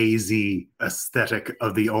the hazy aesthetic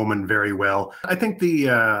of The Omen very well. I think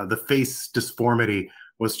the face disformity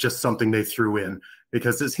was just something they threw in,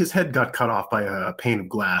 because his head got cut off by a pane of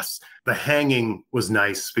glass. The hanging was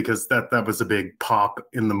nice because that was a big pop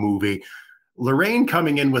in the movie. Lorraine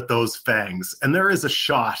coming in with those fangs, and there is a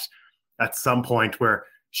shot at some point where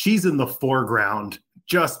she's in the foreground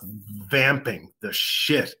just vamping the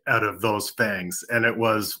shit out of those fangs, and it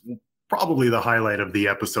was probably the highlight of the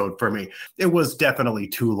episode for me. It was definitely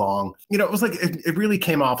too long. It was like, it really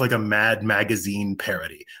came off like a Mad Magazine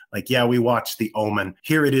parody. Like, yeah, we watched The Omen.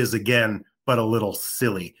 Here it is again, but a little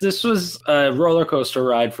silly. This was a roller coaster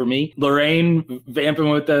ride for me. Lorraine vamping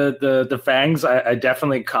with the fangs, I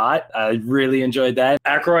definitely caught. I really enjoyed that.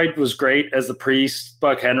 Aykroyd was great as the priest.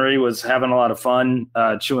 Buck Henry was having a lot of fun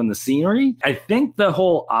chewing the scenery. I think the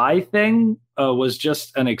whole eye thing was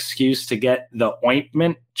just an excuse to get the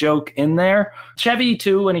ointment joke in there. Chevy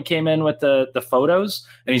too, when he came in with the photos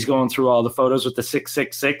and he's going through all the photos with the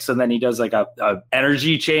 666, and then he does like a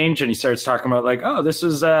energy change and he starts talking about like, oh, this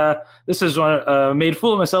is one made a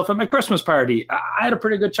fool of myself at my Christmas party. I had a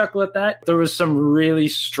pretty good chuckle at that. There was some really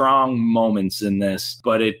strong moments in this,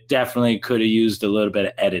 but it definitely could have used a little bit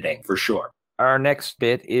of editing for sure. Our next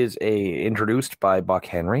bit is introduced by Buck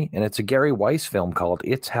Henry, and it's a Gary Weiss film called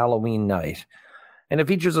It's Halloween Night. And it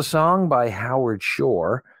features a song by Howard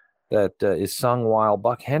Shore, that is sung while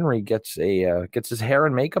Buck Henry gets his hair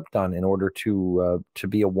and makeup done in order to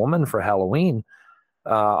be a woman for Halloween.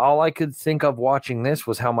 All I could think of watching this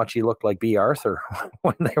was how much he looked like B. Arthur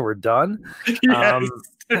when they were done. Yes,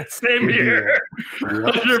 same here.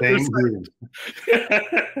 Same here.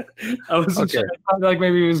 I wasn't sure. I thought like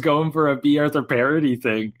maybe he was going for a B. Arthur parody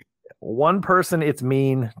thing. One person, it's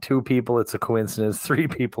mean. Two people, it's a coincidence. Three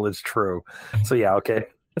people, it's true. So yeah, okay.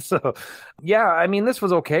 So yeah, I mean, this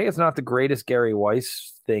was okay. It's not the greatest Gary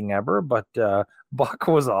Weiss thing ever, but Buck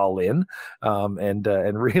was all in,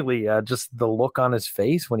 and really just the look on his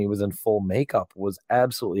face when he was in full makeup was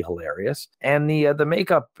absolutely hilarious. And the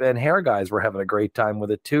makeup and hair guys were having a great time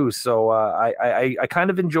with it too. So I kind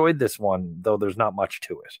of enjoyed this one, though there's not much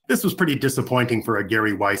to it. This was pretty disappointing for a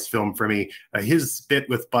Gary Weiss film for me. His bit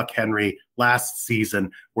with Buck Henry last season,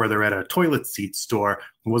 where they're at a toilet seat store,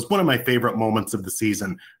 was one of my favorite moments of the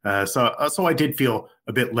season. So I did feel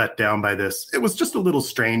a bit let down by this. It was just a little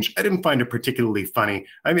strange. I didn't find it particularly funny.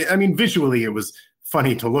 I mean, visually it was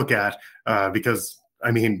funny to look at because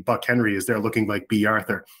Buck Henry is there looking like B.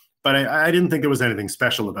 Arthur. But I didn't think there was anything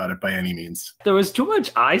special about it by any means. There was too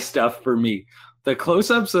much eye stuff for me. The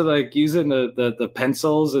close-ups of like using the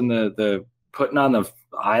pencils and the putting on the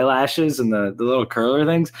eyelashes and the little curler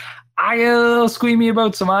things. I get a little squeamy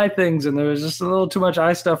about some eye things, and there was just a little too much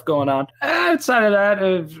eye stuff going on. Outside of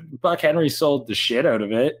that, Buck Henry sold the shit out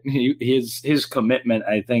of it. His commitment,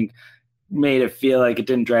 I think, made it feel like it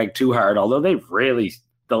didn't drag too hard. Although the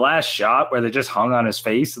last shot where they just hung on his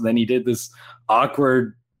face and then he did this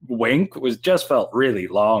awkward wink just felt really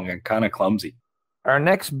long and kind of clumsy. Our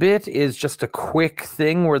next bit is just a quick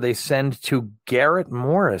thing where they send to Garrett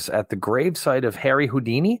Morris at the gravesite of Harry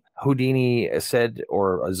Houdini. Houdini said,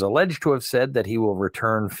 or is alleged to have said, that he will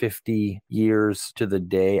return 50 years to the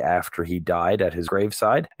day after he died at his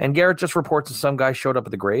graveside. And Garrett just reports that some guy showed up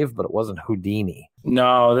at the grave, but it wasn't Houdini.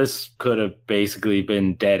 No, this could have basically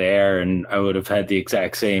been dead air, and I would have had the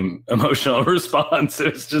exact same emotional response.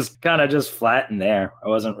 It was just kind of just flat in there. I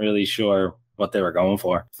wasn't really sure what they were going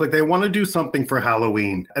for. It's like they want to do something for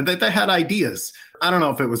Halloween, and they had ideas. I don't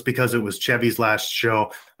know if it was because it was Chevy's last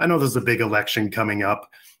show. I know there's a big election coming up.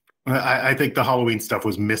 I think the Halloween stuff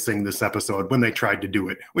was missing this episode when they tried to do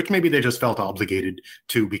it, which maybe they just felt obligated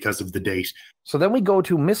to because of the date. So then we go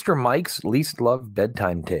to Mr. Mike's Least Loved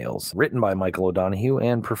Bedtime Tales, written by Michael O'Donoghue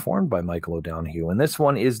and performed by Michael O'Donoghue. And this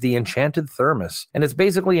one is The Enchanted Thermos. And it's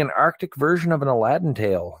basically an Arctic version of an Aladdin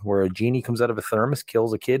tale where a genie comes out of a thermos,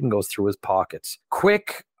 kills a kid, and goes through his pockets.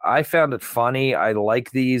 Quick. I found it funny. I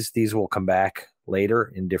like these. These will come back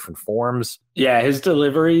later in different forms. Yeah, his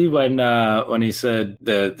delivery when he said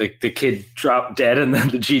the kid dropped dead and then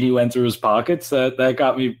the genie went through his pockets, that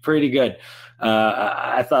got me pretty good.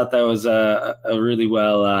 I thought that was a really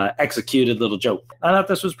well executed little joke. I thought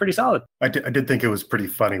this was pretty solid. I did think it was pretty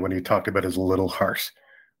funny when he talked about his little heart.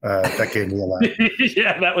 That gave me a laugh.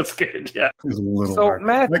 Yeah, that was good. Yeah. His little so heart.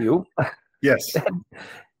 Matthew, yes.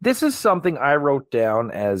 This is something I wrote down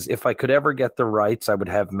as if I could ever get the rights, I would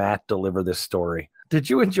have Matt deliver this story. Did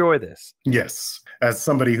you enjoy this? Yes. As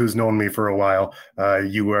somebody who's known me for a while,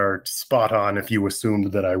 you were spot on if you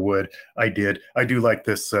assumed that I would. I did. I do like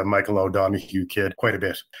this Michael O'Donoghue kid quite a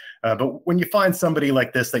bit. But when you find somebody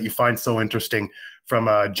like this that you find so interesting from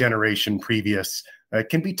a generation previous, it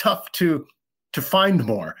can be tough to find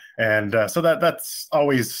more. And so that's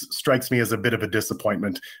always strikes me as a bit of a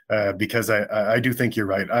disappointment because I do think you're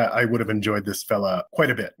right. I would have enjoyed this fella quite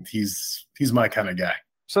a bit. He's my kind of guy.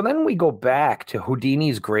 So then we go back to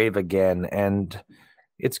Houdini's grave again, and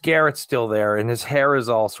it's Garrett still there, and his hair is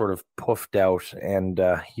all sort of puffed out, and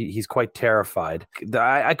he's quite terrified.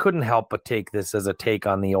 I couldn't help but take this as a take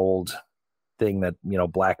on the old thing that,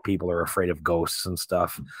 black people are afraid of ghosts and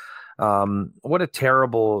stuff. What a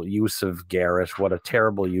terrible use of Garrett. What a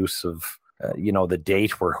terrible use of, the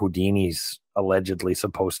date where Houdini's allegedly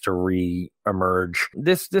supposed to re-emerge.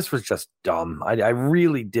 This was just dumb. I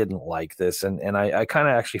really didn't like this, and I kind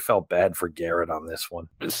of actually felt bad for Garrett on this one.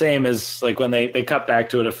 Same as like when they cut back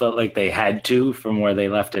to it, it felt like they had to from where they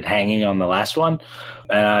left it hanging on the last one.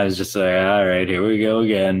 And I was just like, all right, here we go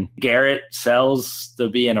again. Garrett sells the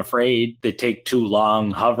being afraid. They take too long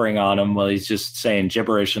hovering on him while he's just saying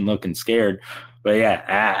gibberish and looking scared. But yeah,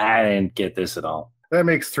 I didn't get this at all. That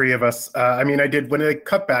makes three of us. I did, when they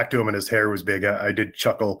cut back to him and his hair was big, I did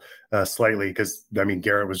chuckle slightly because,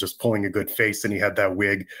 Garrett was just pulling a good face and he had that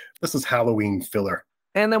wig. This is Halloween filler.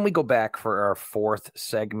 And then we go back for our fourth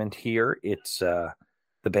segment here. It's the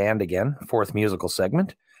band again, fourth musical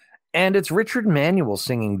segment. And it's Richard Manuel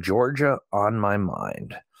singing Georgia on My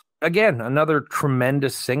Mind. Again, another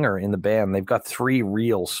tremendous singer in the band. They've got three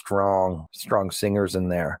real strong singers in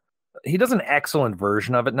there. He does an excellent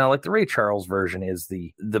version of it. Now, like the Ray Charles version is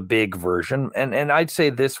the big version. And I'd say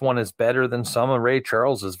this one is better than some of Ray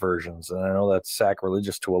Charles's versions. And I know that's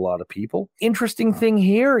sacrilegious to a lot of people. Interesting thing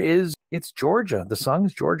here is it's Georgia. The song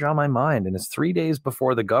is Georgia on My Mind. And it's 3 days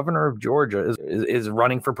before the governor of Georgia is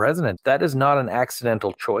running for president. That is not an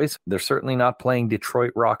accidental choice. They're certainly not playing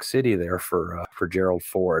Detroit Rock City there for Gerald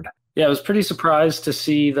Ford. Yeah, I was pretty surprised to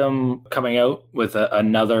see them coming out with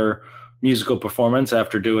another musical performance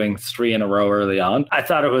after doing 3 in a row early on. I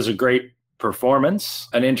thought it was a great performance,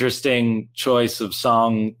 an interesting choice of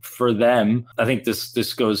song for them. I think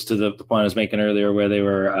this goes to the point I was making earlier where they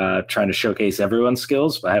were trying to showcase everyone's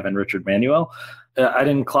skills by having Richard Manuel. I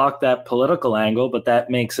didn't clock that political angle, but that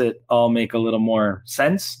makes it all make a little more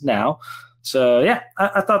sense now. So yeah,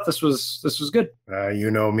 I thought this was good.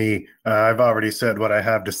 You know me. I've already said what I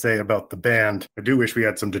have to say about the band. I do wish we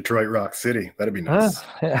had some Detroit Rock City. That'd be nice.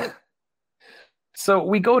 Yeah. So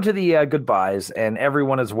we go to the goodbyes, and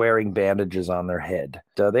everyone is wearing bandages on their head.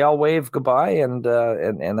 They all wave goodbye, and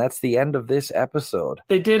that's the end of this episode.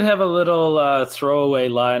 They did have a little throwaway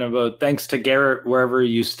line about thanks to Garrett wherever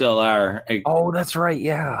you still are. Oh, that's right.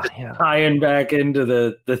 Yeah. Tying back into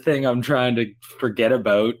the thing I'm trying to forget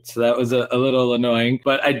about. So that was a little annoying.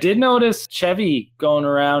 But I did notice Chevy going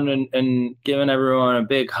around and giving everyone a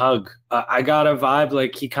big hug. I got a vibe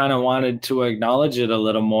like he kind of wanted to acknowledge it a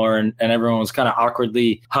little more, and everyone was kind of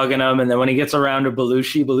awkwardly hugging him. And then when he gets around to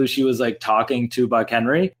Belushi was like talking to Buck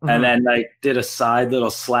Henry, and then like did a side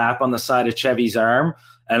little slap on the side of Chevy's arm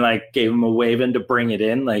and like gave him a waving to bring it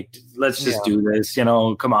in. Like, let's just do this,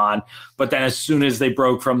 come on. But then as soon as they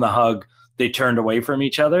broke from the hug, they turned away from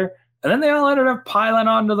each other. And then they all ended up piling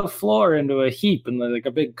onto the floor into a heap and like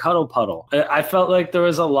a big cuddle puddle. I felt like there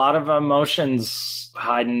was a lot of emotions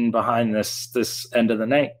hiding behind this end of the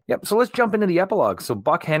night. Yep. So let's jump into the epilogue. So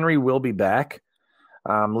Buck Henry will be back.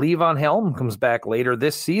 Levon Helm comes back later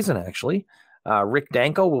this season, actually. Rick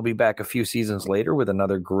Danko will be back a few seasons later with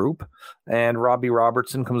another group, and Robbie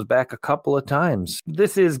Robertson comes back a couple of times.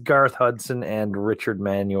 This is Garth Hudson and Richard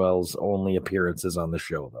Manuel's only appearances on the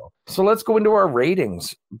show, though. So let's go into our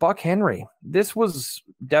ratings. Buck Henry. This was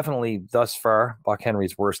definitely, thus far, Buck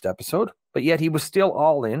Henry's worst episode, but yet he was still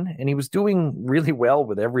all in, and he was doing really well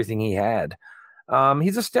with everything he had.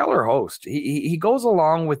 He's a stellar host. He goes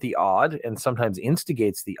along with the odd and sometimes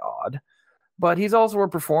instigates the odd. But he's also a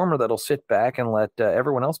performer that'll sit back and let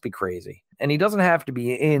everyone else be crazy. And he doesn't have to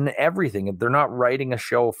be in everything. They're not writing a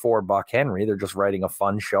show for Buck Henry. They're just writing a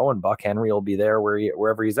fun show, and Buck Henry will be there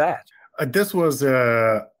wherever he's at. This was,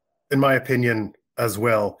 in my opinion, as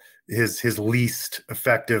well, his least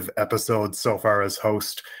effective episode so far as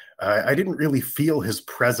host. I didn't really feel his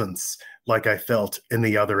presence like I felt in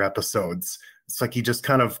the other episodes. It's like he just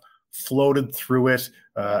kind of floated through it.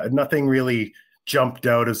 Nothing really jumped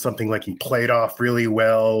out as something like he played off really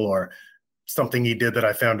well or something he did that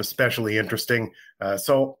I found especially interesting.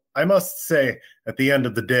 So I must say, at the end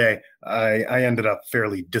of the day, I ended up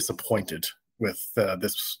fairly disappointed with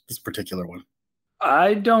this particular one.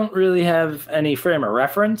 I don't really have any frame of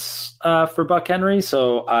reference for Buck Henry,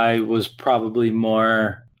 so I was probably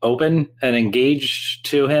more open and engaged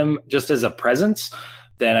to him just as a presence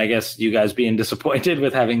than I guess you guys being disappointed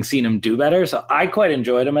with having seen him do better. So I quite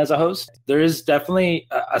enjoyed him as a host. There is definitely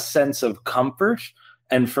a sense of comfort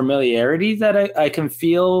and familiarity that I can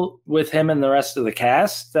feel with him and the rest of the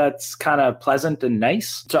cast. That's kind of pleasant and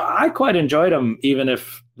nice. So I quite enjoyed him, even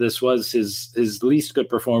if this was his least good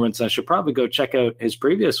performance. I should probably go check out his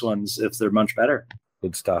previous ones if they're much better.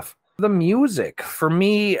 Good stuff. The music, for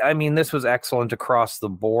me, I mean, this was excellent across the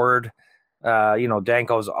board.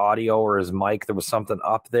 Danko's audio or his mic, there was something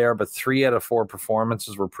up there, but 3 out of 4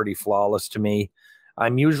 performances were pretty flawless to me.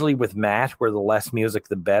 I'm usually with Matt, where the less music,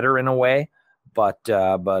 the better in a way. But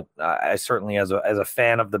I certainly, as a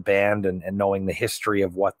fan of the band and knowing the history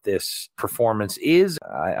of what this performance is,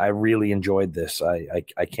 I really enjoyed this.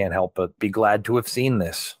 I can't help but be glad to have seen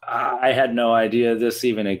this. I had no idea this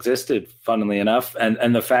even existed, funnily enough.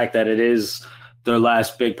 And the fact that it is their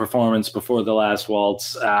last big performance before the last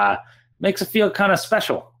waltz, makes it feel kind of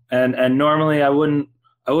special. And normally I wouldn't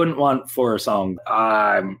want for a song.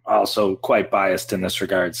 I'm also quite biased in this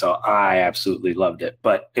regard, so I absolutely loved it.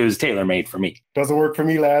 But it was tailor-made for me. Doesn't work for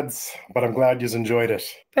me, lads, but I'm glad you enjoyed it.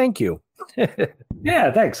 Thank you.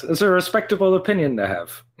 Yeah, thanks. It's a respectable opinion to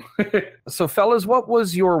have. So, fellas, what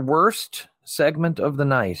was your worst segment of the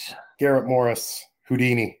night? Garrett Morris,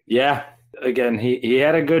 Houdini. Yeah. Again, he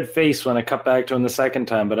had a good face when I cut back to him the second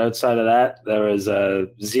time, but outside of that, there was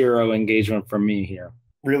zero engagement from me here.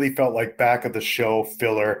 Really felt like back of the show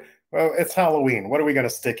filler Well, it's Halloween. What are we going to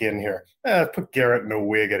stick in here? Put Garrett in a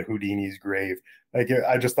wig at Houdini's grave.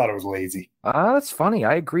 I just thought it was lazy. That's funny.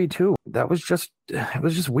 I agree too. It was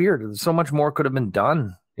just weird. So much more could have been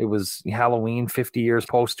done. It was Halloween 50 years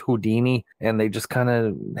post Houdini, and they just kind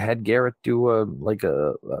of had Garrett do like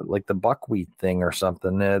the buckwheat thing or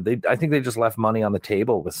something. I think they just left money on the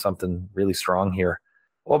table with something really strong here.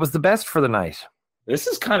 What was the best for the night? This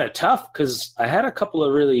is kind of tough because I had a couple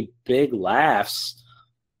of really big laughs,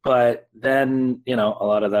 but then, a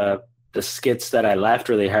lot of the skits that I laughed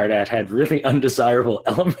really hard at had really undesirable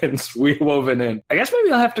elements woven in. I guess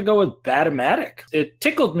maybe I'll have to go with Batomatic. It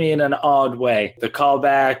tickled me in an odd way. The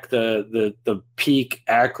callback, the peak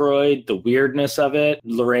Aykroyd, the weirdness of it.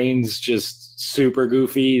 Lorraine's just super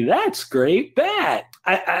goofy. That's great. Bat.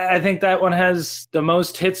 I think that one has the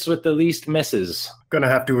most hits with the least misses. Going to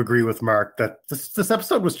have to agree with Mark that this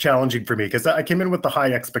episode was challenging for me because I came in with the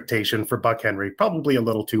high expectation for Buck Henry, probably a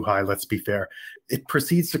little too high, let's be fair. It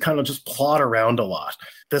proceeds to kind of just plot around a lot.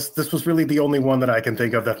 This was really the only one that I can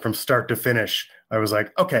think of that from start to finish, I was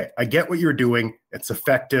like, okay, I get what you're doing. It's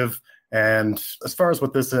effective. And as far as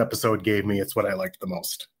what this episode gave me, it's what I liked the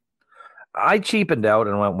most. I cheapened out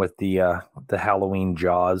and went with the Halloween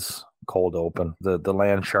Jaws cold open. The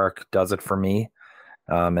land shark does it for me.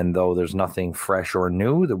 And though there's nothing fresh or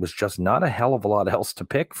new, there was just not a hell of a lot else to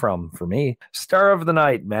pick from for me. Star of the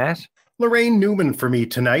night, Matt. Lorraine Newman for me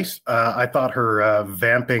tonight. I thought her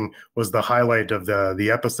vamping was the highlight of the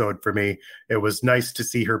episode for me. It was nice to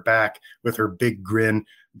see her back with her big grin,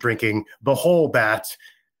 drinking the whole bat.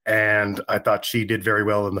 And I thought she did very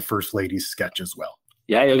well in the First Lady's sketch as well.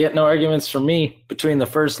 Yeah, you'll get no arguments from me between the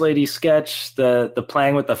First Lady sketch, the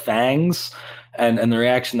playing with the fangs, and the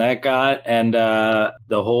reaction that got, and the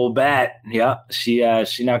whole bat. Yeah, she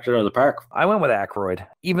knocked it out of the park. I went with Aykroyd,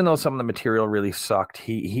 even though some of the material really sucked.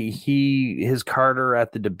 His Carter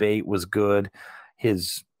at the debate was good.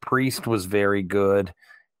 His priest was very good,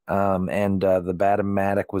 and the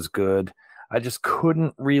Batomatic was good. I just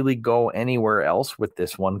couldn't really go anywhere else with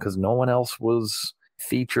this one because no one else was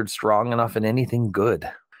featured strong enough in anything good.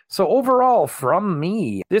 So overall, from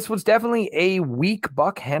me, this was definitely a weak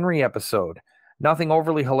Buck Henry episode. Nothing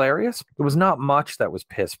overly hilarious. There was not much that was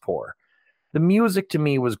piss poor. The music to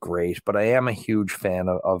me was great, but I am a huge fan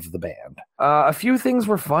of the band. A few things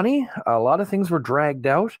were funny, a lot of things were dragged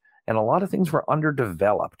out, and a lot of things were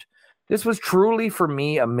underdeveloped. This was truly, for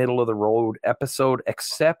me, a middle-of-the-road episode,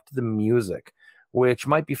 except the music, which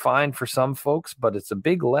might be fine for some folks, but it's a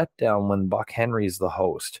big letdown when Buck Henry's the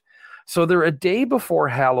host. So they're a day before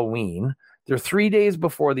Halloween. They're 3 days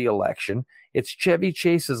before the election. It's Chevy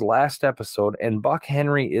Chase's last episode, and Buck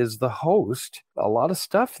Henry is the host. A lot of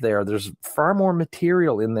stuff there. There's far more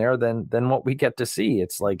material in there than what we get to see.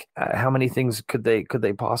 It's like, how many things could they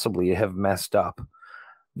possibly have messed up?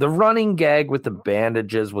 The running gag with the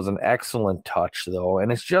bandages was an excellent touch, though,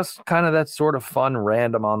 and it's just kind of that sort of fun,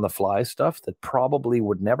 random on-the-fly stuff that probably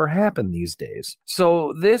would never happen these days.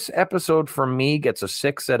 So this episode, for me, gets a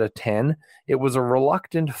 6 out of 10. It was a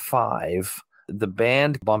reluctant 5. The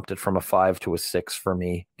band bumped it from a 5 to a 6 for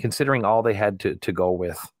me, considering all they had to go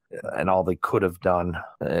with and all they could have done.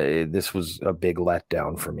 This was a big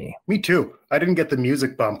letdown for me. Me too. I didn't get the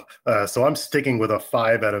music bump, so I'm sticking with a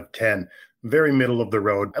 5 out of 10. Very middle of the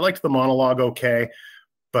road. I liked the monologue okay,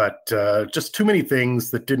 but just too many things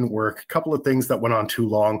that didn't work. A couple of things that went on too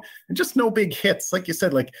long, and just no big hits. Like you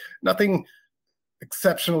said, like nothing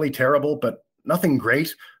exceptionally terrible, but nothing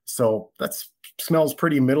great. So that smells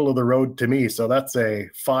pretty middle of the road to me. So that's a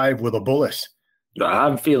 5 with a bullet.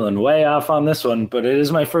 I'm feeling way off on this one, but it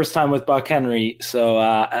is my first time with Buck Henry, so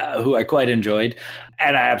who I quite enjoyed,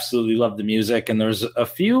 and I absolutely loved the music, and there's a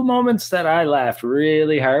few moments that I laughed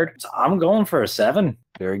really hard, so I'm going for a 7.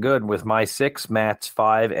 Very good. With my 6, Matt's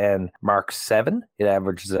 5, and Mark's 7, it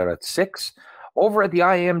averages out at 6. Over at the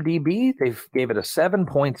IMDb, they gave it a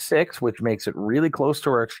 7.6, which makes it really close to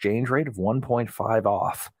our exchange rate of 1.5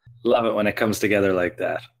 off. Love it when it comes together like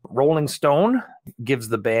that. Rolling Stone gives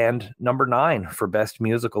the band number 9 for best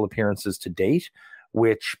musical appearances to date,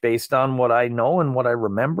 which, based on what I know and what I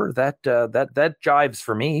remember, that jives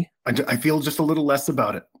for me. I feel just a little less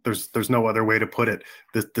about it. There's no other way to put it.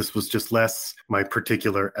 This was just less my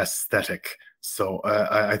particular aesthetic. So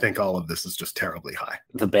I think all of this is just terribly high.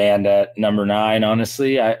 The band at number 9,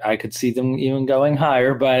 honestly, I could see them even going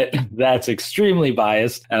higher, but that's extremely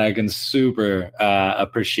biased, and I can super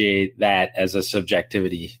appreciate that as a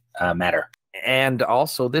subjectivity matter. And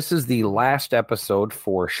also, this is the last episode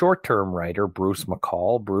for short-term writer Bruce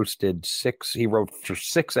McCall. Bruce he wrote for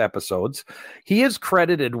 6 episodes. He is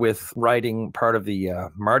credited with writing part of the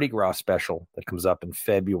Mardi Gras special that comes up in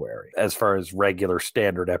February. As far as regular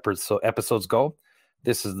standard episodes go,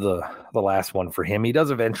 this is the last one for him. He does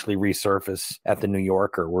eventually resurface at the New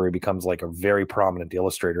Yorker, where he becomes like a very prominent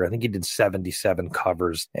illustrator. I think he did 77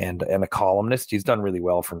 covers and a columnist. He's done really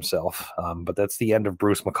well for himself. But that's the end of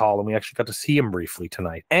Bruce McCall, and we actually got to see him briefly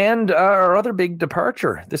tonight. And our other big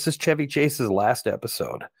departure. This is Chevy Chase's last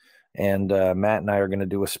episode. And Matt and I are going to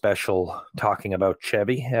do a special talking about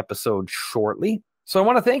Chevy episode shortly. So I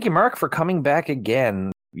want to thank you, Mark, for coming back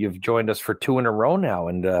again. You've joined us for 2 in a row now,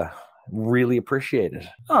 and really appreciate it.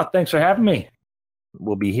 Oh, thanks for having me.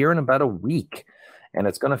 We'll be here in about a week, and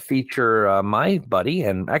it's going to feature my buddy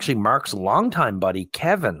and actually Mark's longtime buddy,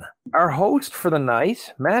 Kevin. Our host for the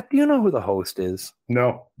night, Matt, do you know who the host is?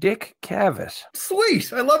 No. Dick Cavett.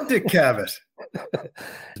 Sweet. I love Dick Cavett.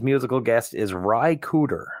 His musical guest is Ry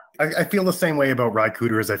Cooder. I feel the same way about Ry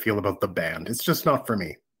Cooder as I feel about the band. It's just not for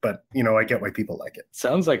me. But, I get why people like it.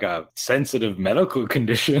 Sounds like a sensitive medical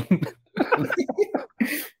condition.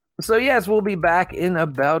 So yes, we'll be back in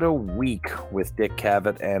about a week with Dick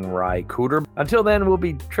Cavett and Ry Cooder. Until then, we'll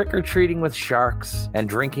be trick-or-treating with sharks and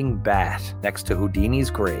drinking bat next to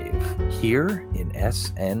Houdini's grave here in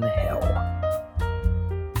SN Hell.